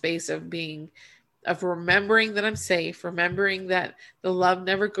that space of remembering that I'm safe, remembering that the love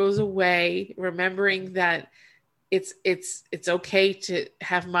never goes away, remembering that it's okay to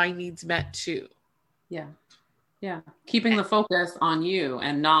have my needs met too. Yeah. Yeah. Keeping the focus on you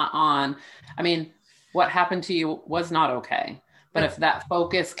and not on, I mean, what happened to you was not okay. But if that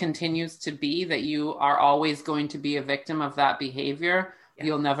focus continues to be that you are always going to be a victim of that behavior,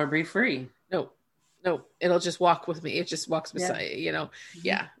 you'll never be free. No, it'll just walk with me. It just walks beside, you know?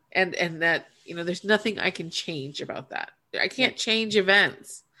 Yeah. And that, you know, there's nothing I can change about that. I can't change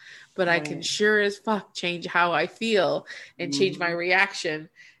events, but I can sure as fuck change how I feel and change my reaction,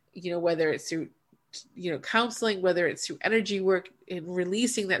 you know, whether it's through, you know, counseling, whether it's through energy work and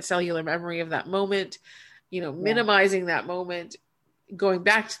releasing that cellular memory of that moment, you know, minimizing that moment, going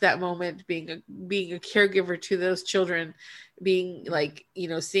back to that moment, being a caregiver to those children, being like, you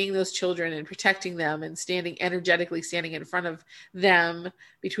know, seeing those children and protecting them and energetically standing in front of them,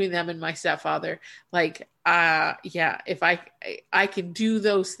 between them and my stepfather. Like, if I can do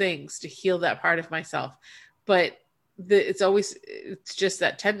those things to heal that part of myself, but it's just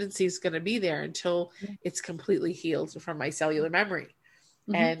that tendency is going to be there until it's completely healed from my cellular memory.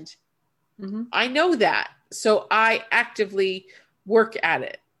 And I know that. So I actively work at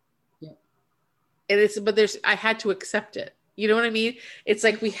it. And I had to accept it. You know what I mean? It's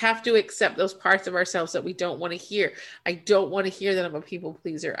like we have to accept those parts of ourselves that we don't want to hear. I don't want to hear that I'm a people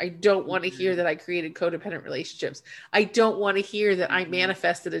pleaser. I don't want to hear that I created codependent relationships. I don't want to hear that I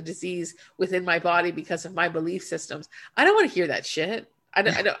manifested a disease within my body because of my belief systems. I don't want to hear that shit. I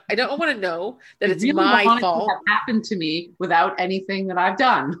don't want to know that it's really my fault. It happened to me without anything that I've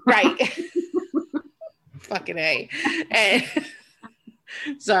done. Right. Fucking A. And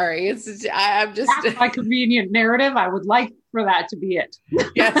sorry, I'm just that's my convenient narrative. I would like for that to be it.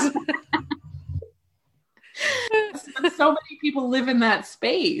 Yes. So many people live in that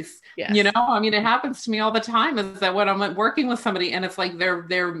space. Yes. You know, I mean, it happens to me all the time, is that when I'm working with somebody and it's like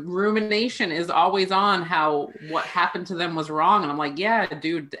their rumination is always on how what happened to them was wrong. And I'm like, yeah,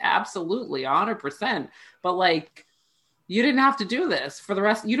 dude, absolutely 100%. But like, you didn't have to do this for the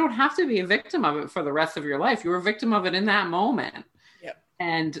rest. You don't have to be a victim of it for the rest of your life. You were a victim of it in that moment. Yep.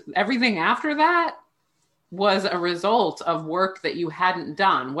 And everything after that was a result of work that you hadn't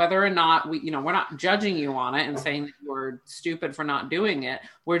done, whether or not we're not judging you on it and saying that you're stupid for not doing it.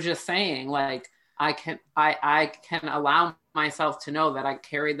 We're just saying, like, I can allow myself to know that I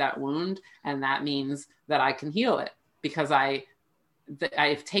carried that wound, and that means that I can heal it because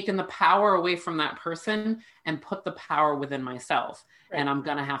I've taken the power away from that person and put the power within myself. Right. And I'm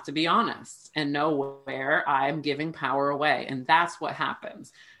going to have to be honest and know where I'm giving power away. And that's what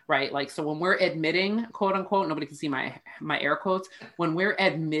happens, right? Like, so when we're admitting, quote unquote, nobody can see my air quotes. When we're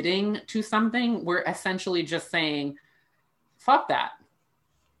admitting to something, we're essentially just saying, fuck that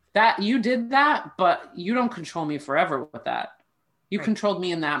you did that, but you don't control me forever with that. You controlled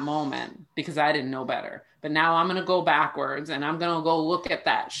me in that moment because I didn't know better. But now I'm going to go backwards and I'm going to go look at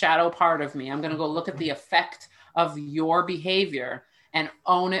that shadow part of me. I'm going to go look at the effect of your behavior and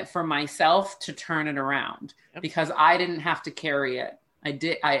own it for myself to turn it around because I didn't have to carry it.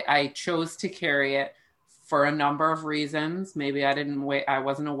 I chose to carry it for a number of reasons. Maybe I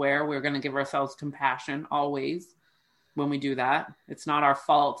wasn't aware. We're going to give ourselves compassion always when we do that. It's not our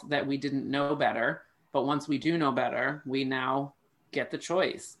fault that we didn't know better. But once we do know better, we now get the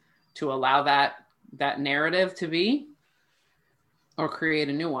choice to allow that narrative to be, or create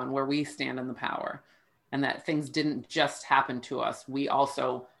a new one where we stand in the power, and that things didn't just happen to us. We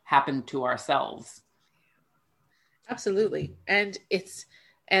also happened to ourselves. Absolutely. And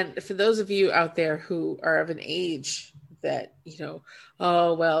for those of you out there who are of an age that,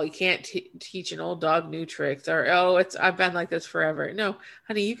 oh, well, you can't teach an old dog new tricks, or, oh, I've been like this forever. No,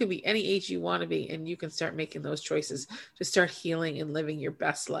 honey, you can be any age you want to be, and you can start making those choices to start healing and living your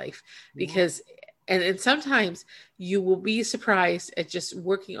best life. Because, and sometimes you will be surprised at just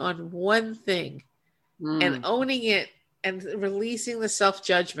working on one thing and owning it and releasing the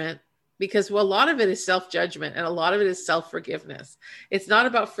self-judgment. Because a lot of it is self-judgment, and a lot of it is self-forgiveness. It's not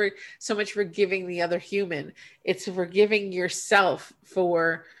about so much forgiving the other human. It's forgiving yourself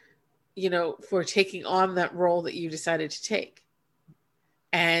for taking on that role that you decided to take.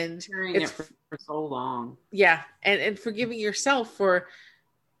 And carrying it for so long. Yeah. And forgiving yourself for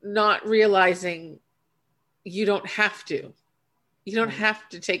not realizing you don't have to. You don't have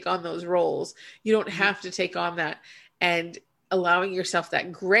to take on those roles. You don't have to take on that. And allowing yourself that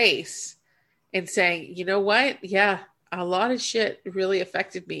grace and saying, you know what? Yeah, a lot of shit really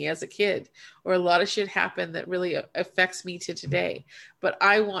affected me as a kid, or a lot of shit happened that really affects me to today. But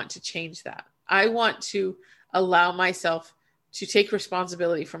I want to change that. I want to allow myself to take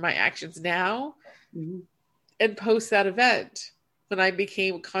responsibility for my actions now and post that event when I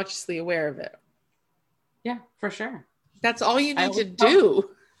became consciously aware of it. Yeah, for sure. That's all you need to do.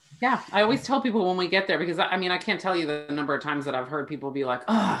 Yeah. I always tell people when we get there, because I can't tell you the number of times that I've heard people be like,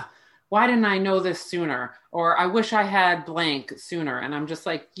 why didn't I know this sooner? Or I wish I had blank sooner. And I'm just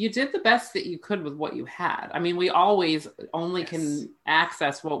like, you did the best that you could with what you had. I mean, we always only can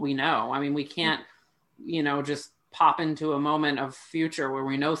access what we know. I mean, we can't, just pop into a moment of future where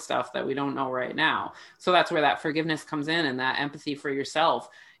we know stuff that we don't know right now. So that's where that forgiveness comes in, and that empathy for yourself,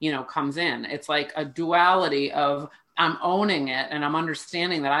 comes in. It's like a duality of, I'm owning it and I'm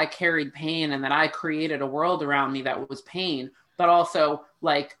understanding that I carried pain and that I created a world around me that was pain, but also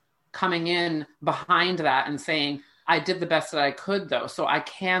like coming in behind that and saying, I did the best that I could though. So I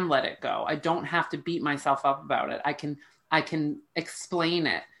can let it go. I don't have to beat myself up about it. I can explain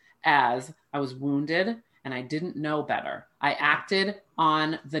it as I was wounded and I didn't know better. I acted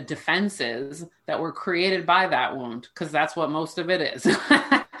on the defenses that were created by that wound, because that's what most of it is.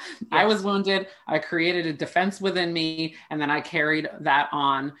 I was wounded. I created a defense within me, and then I carried that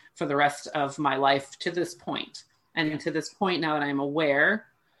on for the rest of my life to this point. And to this point, now that I'm aware,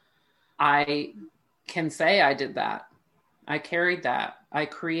 I can say I did that. I carried that. I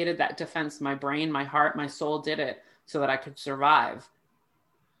created that defense. My brain, my heart, my soul did it so that I could survive.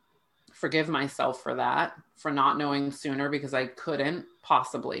 Forgive myself for that, for not knowing sooner, because I couldn't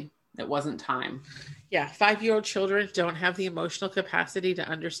possibly. It wasn't time. Yeah. 5-year-old children don't have the emotional capacity to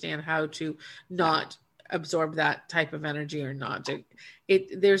understand how to not absorb that type of energy, or not to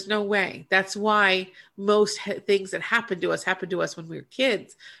there's no way. That's why most things that happened to us when we were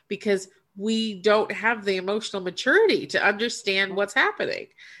kids, because we don't have the emotional maturity to understand what's happening.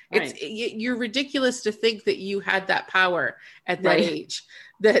 Right. You're ridiculous to think that you had that power at that age,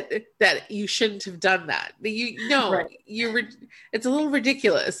 that you shouldn't have done that. It's a little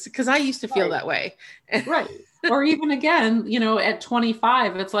ridiculous, because I used to feel that way. Right. Or even again, at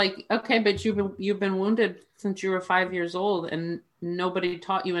 25, it's like, okay, but you've been wounded since you were 5 years old and nobody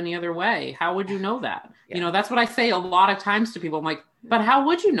taught you any other way. How would you know that? Yeah. That's what I say a lot of times to people. I'm like, but how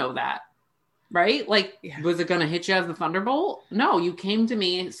would you know that? Right? Like, was it going to hit you as the thunderbolt? No, you came to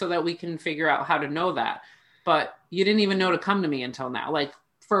me so that we can figure out how to know that. But you didn't even know to come to me until now. Like,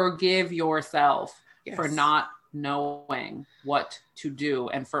 forgive yourself for not knowing what to do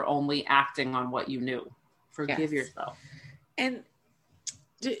and for only acting on what you knew. Forgive yourself. And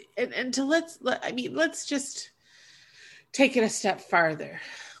let's just take it a step farther.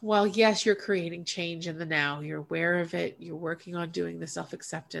 Well, yes, you're creating change in the now. You're aware of it. You're working on doing the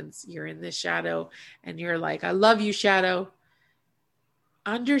self-acceptance. You're in the shadow and you're like, I love you, shadow.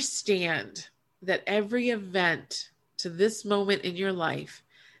 Understand that every event to this moment in your life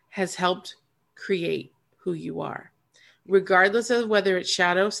has helped create who you are, regardless of whether it's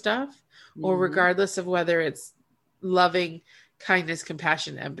shadow stuff or regardless of whether it's loving, kindness,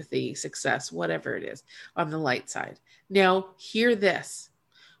 compassion, empathy, success, whatever it is on the light side. Now, hear this.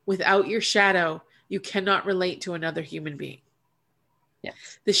 Without your shadow, you cannot relate to another human being.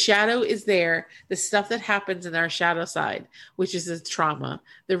 Yes. The shadow is there. The stuff that happens in our shadow side, which is the trauma,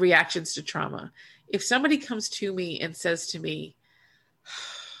 the reactions to trauma. If somebody comes to me and says to me,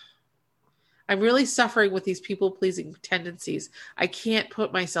 I'm really suffering with these people-pleasing tendencies. I can't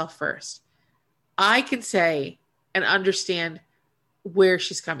put myself first. I can say and understand, where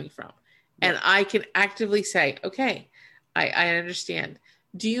she's coming from. Yeah. And I can actively say, okay, I understand.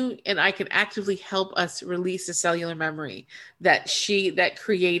 And I can actively help us release the cellular memory that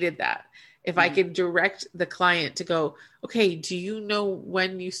created that. If I can direct the client to go, okay, do you know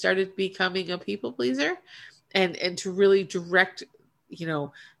when you started becoming a people pleaser? And to really direct,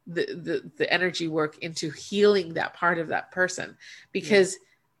 the energy work into healing that part of that person, because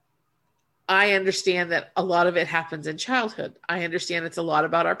I understand that a lot of it happens in childhood. I understand it's a lot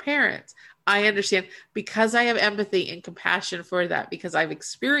about our parents. I understand, because I have empathy and compassion for that, because I've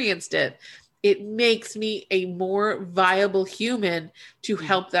experienced it, it makes me a more viable human to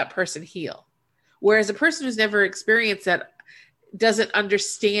help that person heal. Whereas a person who's never experienced that doesn't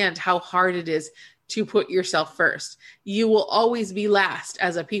understand how hard it is to put yourself first. You will always be last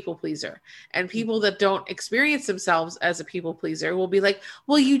as a people pleaser. And people that don't experience themselves as a people pleaser will be like,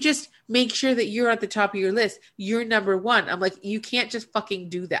 well, you just make sure that you're at the top of your list. You're number one. I'm like, you can't just fucking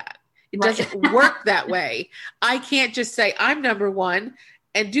do that. It doesn't work that way. I can't just say I'm number one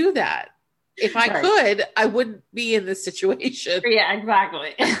and do that. If I could, I wouldn't be in this situation. Yeah,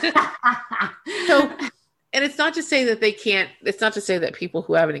 exactly. And it's not to say that it's not to say that people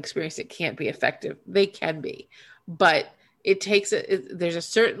who haven't experienced it can't be effective. They can be, but there's a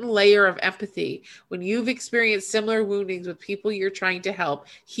certain layer of empathy when you've experienced similar woundings with people you're trying to help,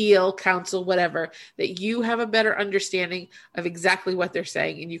 heal, counsel, whatever, that you have a better understanding of exactly what they're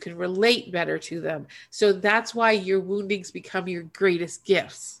saying and you can relate better to them. So that's why your woundings become your greatest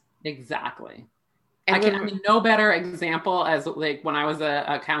gifts. Exactly. I mean, no better example as like when I was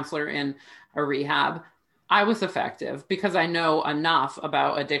a counselor in a rehab, I was effective because I know enough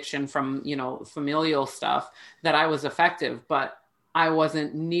about addiction from, familial stuff that I was effective, but I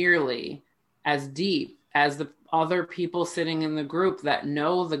wasn't nearly as deep as the other people sitting in the group that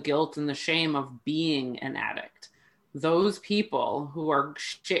know the guilt and the shame of being an addict. Those people who are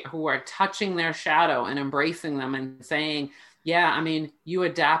touching their shadow and embracing them and saying, yeah, I mean, you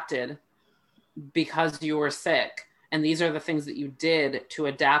adapted because you were sick. And these are the things that you did to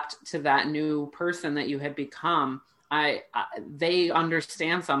adapt to that new person that you had become. They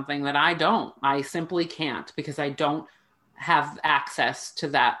understand something that I don't. I simply can't, because I don't have access to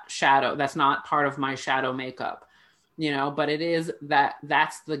that shadow. That's not part of my shadow makeup, but it is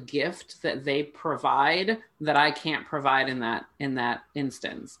that's the gift that they provide that I can't provide in that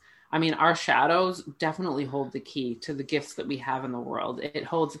instance. I mean, our shadows definitely hold the key to the gifts that we have in the world. It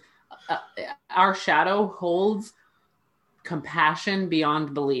holds, our shadow holds compassion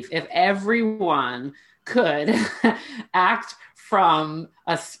beyond belief. If everyone could act from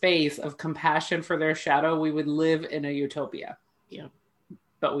a space of compassion for their shadow, we would live in a utopia. Yeah.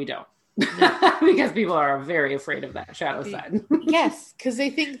 But we don't. No. Because people are very afraid of that shadow side. Yes, because they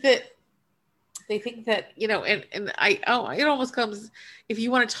think that it almost comes, if you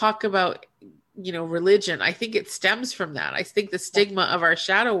want to talk about religion, I think it stems from that. I think the stigma of our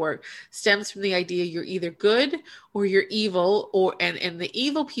shadow work stems from the idea you're either good or you're evil, and the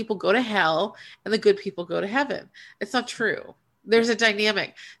evil people go to hell and the good people go to heaven. It's not true. There's a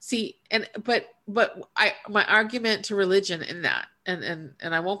dynamic. See, but my argument to religion in that, and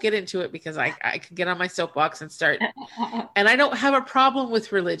I won't get into it because I could get on my soapbox and start, and I don't have a problem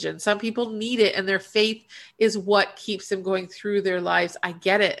with religion. Some people need it, and their faith is what keeps them going through their lives. I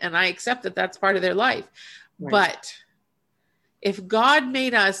get it, and I accept that that's part of their life. Right. But if God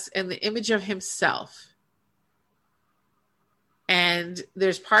made us in the image of himself, and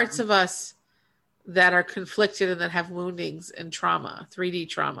there's parts of us that are conflicted and that have woundings and trauma, 3D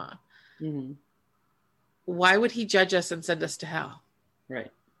trauma, why would he judge us and send us to hell?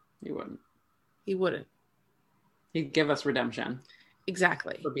 Right. He wouldn't. He wouldn't. He'd give us redemption.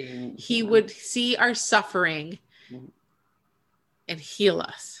 Exactly. For being he would see our suffering and heal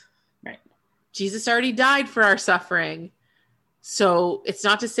us. Right. Jesus already died for our suffering. So it's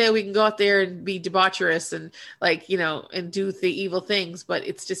not to say we can go out there and be debaucherous and and do the evil things, but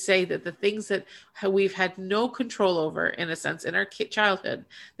it's to say that the things that we've had no control over, in a sense, in our childhood,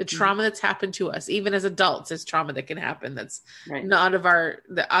 the trauma that's happened to us, even as adults, is trauma that can happen that's not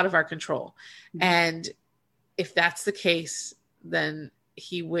out of our control. And if that's the case, then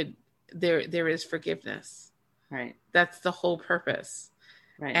there is forgiveness. Right. That's the whole purpose.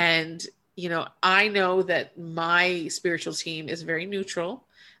 Right. And I know that my spiritual team is very neutral.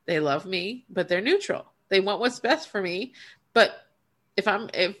 They love me, but they're neutral. They want what's best for me. But if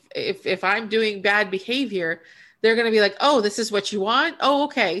I'm doing bad behavior, they're going to be like, "Oh, this is what you want? Oh,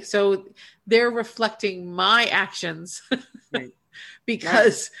 okay." So they're reflecting my actions. Right.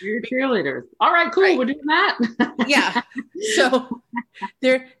 Because you're cheerleaders. All right, cool. Right. We're doing that. Yeah. So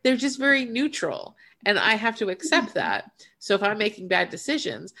they're just very neutral. And I have to accept that. So if I'm making bad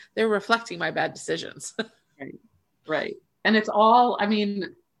decisions, they're reflecting my bad decisions. Right. Right. And it's all, I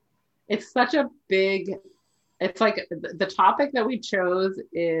mean, it's such a big, it's like the topic that we chose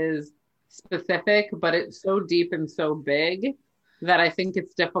is specific, but it's so deep and so big that I think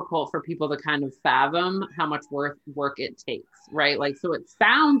it's difficult for people to kind of fathom how much work it takes, right? Like, so it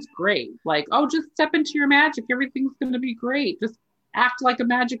sounds great. Like, oh, just step into your magic. Everything's going to be great. Just act like a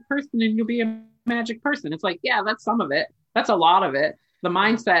magic person and you'll be a magic person. It's like, yeah, that's some of it. That's a lot of it. The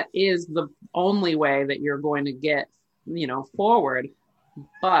mindset is the only way that you're going to get, forward.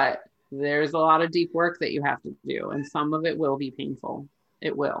 But there's a lot of deep work that you have to do. And some of it will be painful.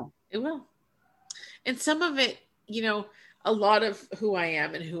 It will. It will. And some of it, a lot of who I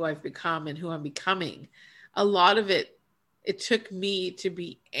am and who I've become and who I'm becoming, a lot of it took me to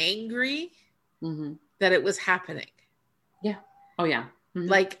be angry that it was happening. Yeah. Oh yeah. Mm-hmm.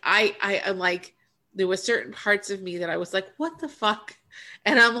 Like I'm like, there were certain parts of me that I was like, what the fuck?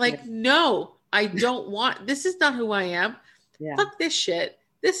 And I'm like, no, I don't want, this is not who I am. Yeah. Fuck this shit.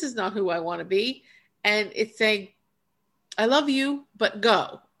 This is not who I want to be. And it's saying, I love you, but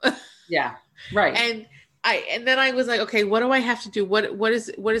go. Yeah. Right. And then I was like, okay, what do I have to do? What is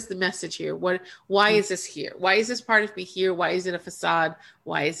the message here? Why is this here? Why is this part of me here? Why is it a facade?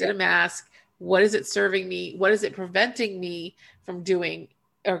 Why is it a mask? What is it serving me? What is it preventing me from doing?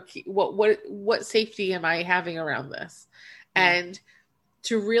 Or what safety am I having around this? And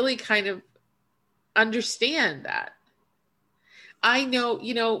to really kind of understand that. I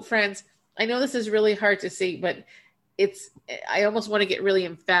know, friends, I know this is really hard to see, but I almost want to get really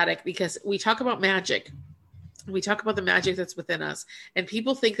emphatic because we talk about magic. We talk about the magic that's within us, and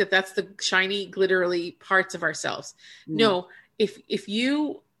people think that that's the shiny, glittery parts of ourselves. No,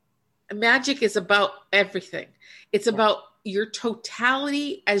 magic is about everything. It's about your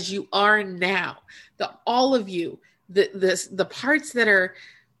totality as you are now. All of you, the parts that are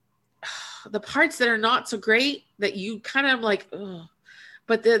not so great that you kind of like, ugh.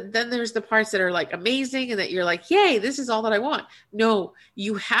 But then there's the parts that are like amazing and that you're like, yay, this is all that I want. No,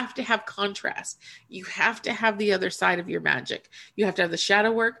 you have to have contrast. You have to have the other side of your magic. You have to have the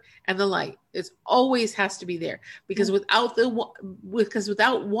shadow work and the light. It always has to be there because without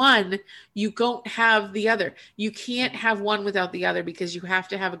one, you don't have the other. You can't have one without the other because you have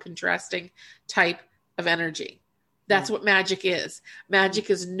to have a contrasting type of energy. That's what magic is. Magic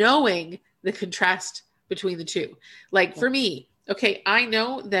is knowing the contrast between the two. Like for me, okay, I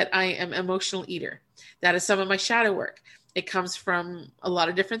know that I am an emotional eater. That is some of my shadow work. It comes from a lot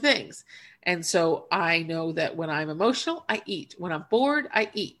of different things. And so I know that when I'm emotional, I eat. When I'm bored, I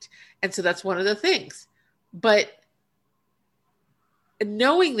eat. And so that's one of the things. But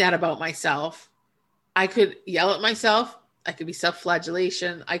knowing that about myself, I could yell at myself. I could be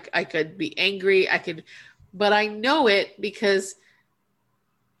self-flagellation. I could be angry. But I know it because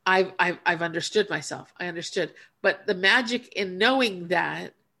I've understood myself. I understood. But the magic in knowing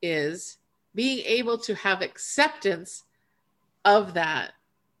that is being able to have acceptance of that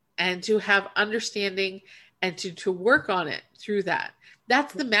and to have understanding and to work on it through that.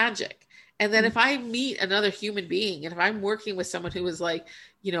 That's the magic. And then if I meet another human being and if I'm working with someone who is like,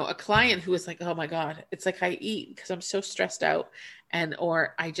 a client who is like, oh my God, it's like I eat because I'm so stressed out.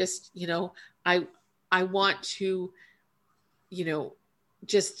 Or I just, I want to,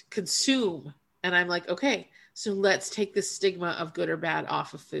 just consume. And I'm like, okay, so let's take the stigma of good or bad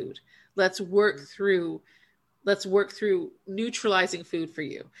off of food. Let's work through neutralizing food for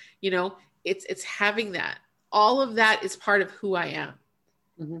you. It's having that. All of that is part of who I am.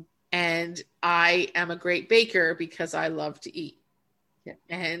 Mm-hmm. And I am a great baker because I love to eat. Yeah.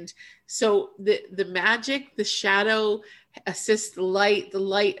 And so the magic, the shadow assists the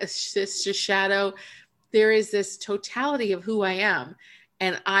light assists the shadow. There is this totality of who I am.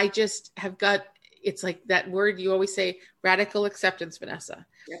 And I just have got, it's like that word you always say, radical acceptance, Vanessa.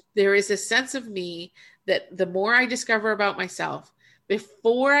 Yeah. There is a sense of me that the more I discover about myself,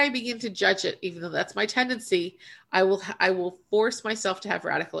 before I begin to judge it, even though that's my tendency, I will force myself to have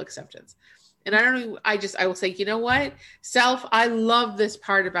radical acceptance. And I will say, you know what, self, I love this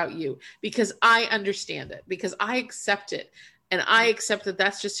part about you because I understand it, because I accept it. And I accept that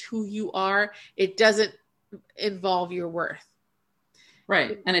that's just who you are. It doesn't involve your worth.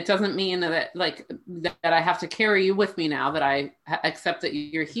 Right. And it doesn't mean that I have to carry you with me now, that I accept that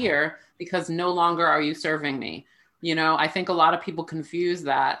you're here because no longer are you serving me. I think a lot of people confuse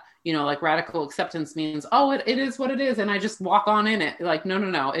that, like radical acceptance means, oh, it is what it is. And I just walk on in it. Like,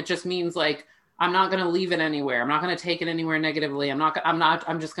 no. It just means like, I'm not going to leave it anywhere. I'm not going to take it anywhere negatively.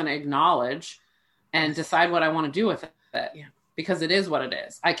 I'm just going to acknowledge and decide what I want to do with it. Yeah. because it is what it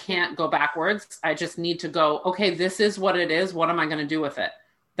is. I can't go backwards. I just need to go, okay, this is what it is. What am I going to do with it?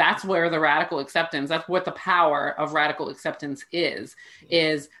 That's where the radical acceptance, that's what the power of radical acceptance is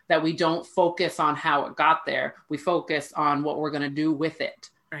that we don't focus on how it got there. We focus on what we're going to do with it.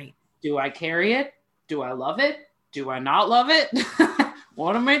 Right. Do I carry it? Do I love it? Do I not love it?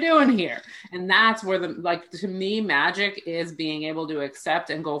 What am I doing here? And that's where to me, magic is being able to accept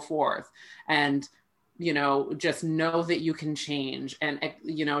and go forth and, just know that you can change and,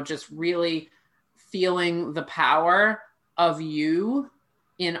 just really feeling the power of you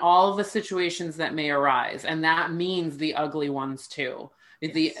in all the situations that may arise. And that means the ugly ones too.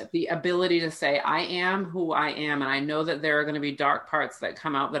 Yes. The ability to say, I am who I am. And I know that there are going to be dark parts that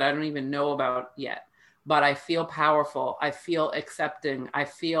come out that I don't even know about yet, but I feel powerful. I feel accepting. I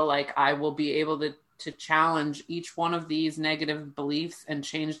feel like I will be able to challenge each one of these negative beliefs and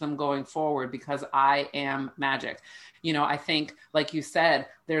change them going forward because I am magic. I think, like you said,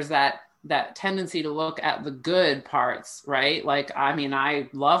 there's that tendency to look at the good parts, right? Like, I mean, I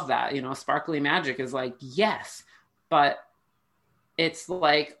love that, sparkly magic is like, yes, but it's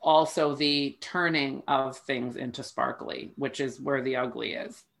like also the turning of things into sparkly, which is where the ugly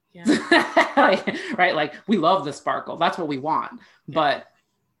is. Yeah. Right? Like, we love the sparkle. That's what we want, but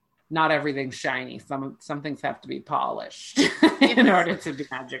not everything's shiny. Some things have to be polished in order to be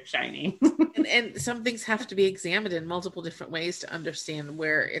magic shiny. and some things have to be examined in multiple different ways to understand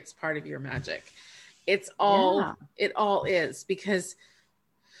where it's part of your magic. It all is, because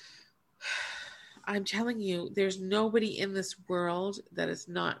I'm telling you, there's nobody in this world that has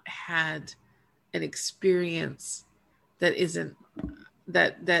not had an experience that isn't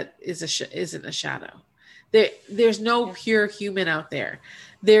a shadow. There's no pure human out there.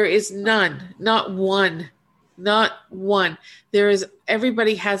 There is none, not one.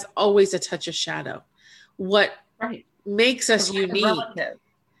 Everybody has always a touch of shadow. What makes us unique,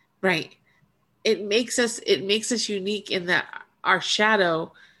 right? It makes us unique in that our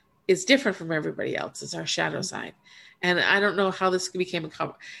shadow is different from everybody else. It's our shadow side. And I don't know how this became a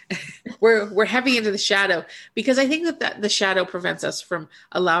comment. We're heavy into the shadow because I think that the shadow prevents us from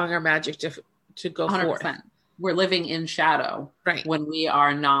allowing our magic to go 100%. Forth. We're living in shadow, right? When we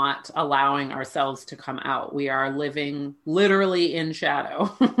are not allowing ourselves to come out. We are living literally in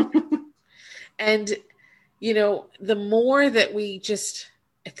shadow. And, the more that we just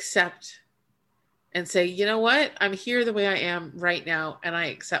accept and say, you know what, I'm here the way I am right now, and I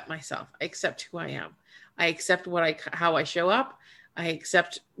accept myself. I accept who I am. I accept how I show up. I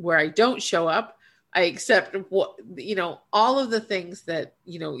accept where I don't show up. I accept what, all of the things that,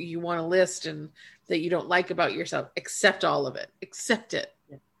 you want to list and that you don't like about yourself. Accept all of it. Accept it.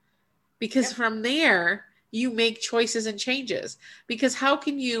 Yeah. Because from there, you make choices and changes. Because how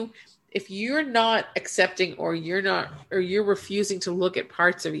can you, if you're not accepting or you're refusing to look at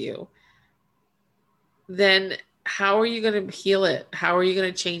parts of you, then how are you going to heal it? How are you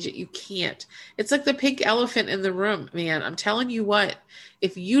going to change it? You can't. It's like the pink elephant in the room, man. I'm telling you what,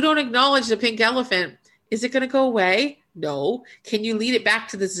 if you don't acknowledge the pink elephant, is it going to go away? No. Can you lead it back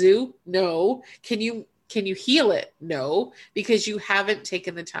to the zoo? No. Can you heal it? No, because you haven't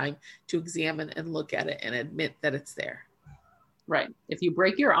taken the time to examine and look at it and admit that it's there. Right. If you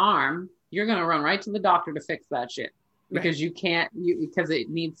break your arm, you're going to run right to the doctor to fix that shit because because it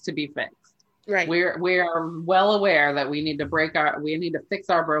needs to be fixed. Right. We are well aware that we need to fix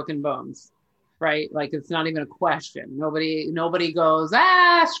our broken bones. Right. Like, it's not even a question. Nobody goes,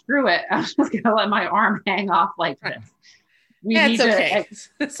 screw it. I'm just going to let my arm hang off like this. It's okay.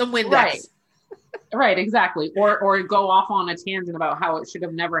 Some Windex. Right. Exactly. Or go off on a tangent about how it should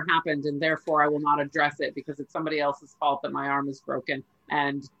have never happened. And therefore I will not address it because it's somebody else's fault that my arm is broken.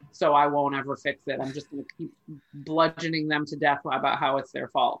 And so I won't ever fix it. I'm just going to keep bludgeoning them to death about how it's their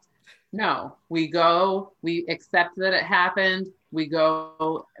fault. No, we accept that it happened. We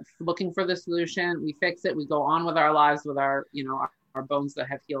go looking for the solution. We fix it. We go on with our lives with our bones that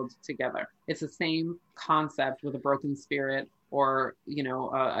have healed together. It's the same concept with a broken spirit or,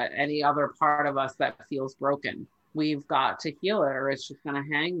 any other part of us that feels broken. We've got to heal it or it's just going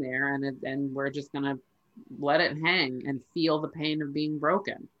to hang there and we're just going to let it hang and feel the pain of being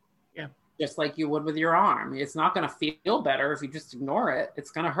broken. Yeah. Just like you would with your arm. It's not going to feel better if you just ignore it.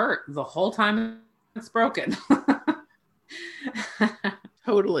 It's going to hurt the whole time it's broken.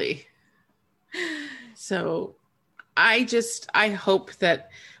 Totally. So I hope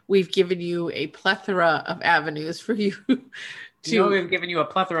that we've given you a plethora of avenues for you to... we've given you a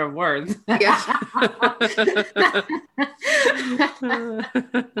plethora of words. Yes.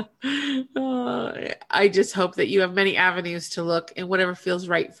 I just hope that you have many avenues to look and whatever feels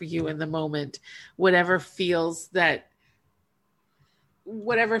right for you in the moment, whatever feels that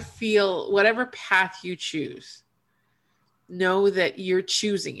whatever path you choose, know that you're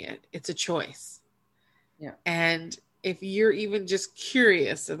choosing it. It's a choice. Yeah. And if you're even just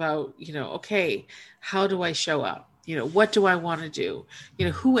curious about, okay, how do I show up? What do I want to do?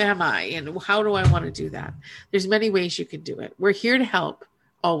 Who am I and how do I want to do that? There's many ways you can do it. We're here to help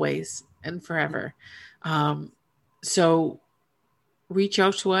always and forever. So reach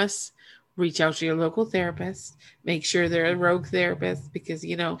out to us, reach out to your local therapist, make sure they're a rogue therapist because,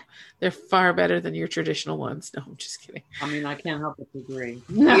 they're far better than your traditional ones. No, I'm just kidding. I mean, I can't help but agree.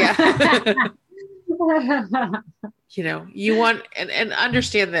 Yeah. You want, and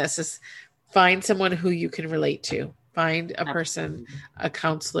understand this is find someone who you can relate to. Find a person, a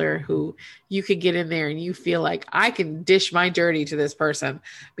counselor who you can get in there and you feel like I can dish my dirty to this person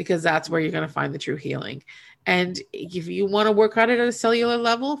because that's where you're going to find the true healing. And if you want to work on it at a cellular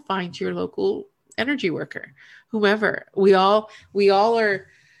level, find your local energy worker, whomever. We all are,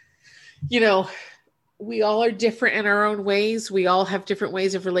 we all are different in our own ways. We all have different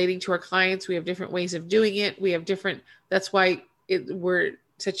ways of relating to our clients. We have different ways of doing it. That's why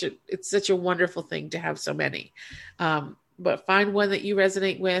it's such a wonderful thing to have so many. But find one that you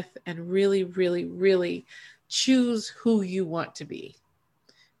resonate with and really, really, really choose who you want to be,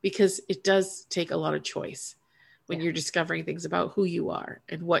 because it does take a lot of choice when you're discovering things about who you are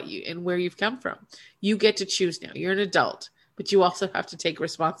and and where you've come from. You get to choose now. You're an adult, but you also have to take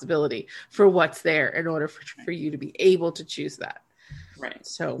responsibility for what's there in order for you to be able to choose that. Right.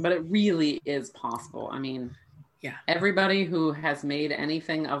 So, but it really is possible. I mean, yeah, everybody who has made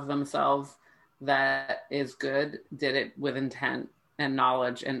anything of themselves that is good did it with intent and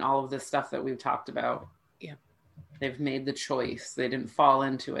knowledge and all of this stuff that we've talked about. Yeah. They've made the choice. They didn't fall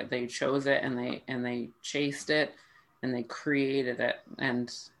into it. They chose it and they chased it and they created it.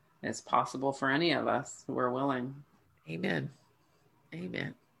 And it's possible for any of us who are willing. Amen.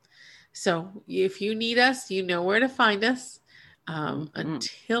 Amen. So if you need us, you know where to find us.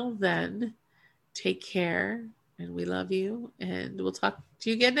 Until then, take care. And we love you. And we'll talk to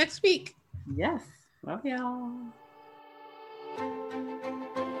you again next week. Yes. Love y'all.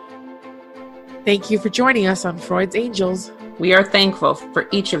 Thank you for joining us on Freud's Angels. We are thankful for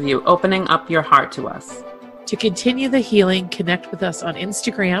each of you opening up your heart to us. To continue the healing, connect with us on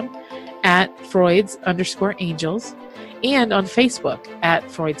Instagram at Freud's_Angels and on Facebook at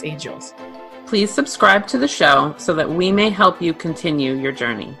Freud's Angels. Please subscribe to the show so that we may help you continue your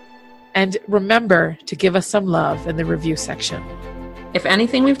journey. And remember to give us some love in the review section. If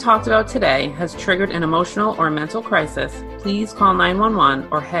anything we've talked about today has triggered an emotional or mental crisis, please call 911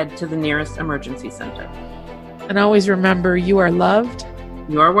 or head to the nearest emergency center. And always remember, you are loved.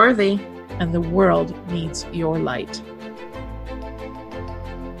 You are worthy. And the world needs your light.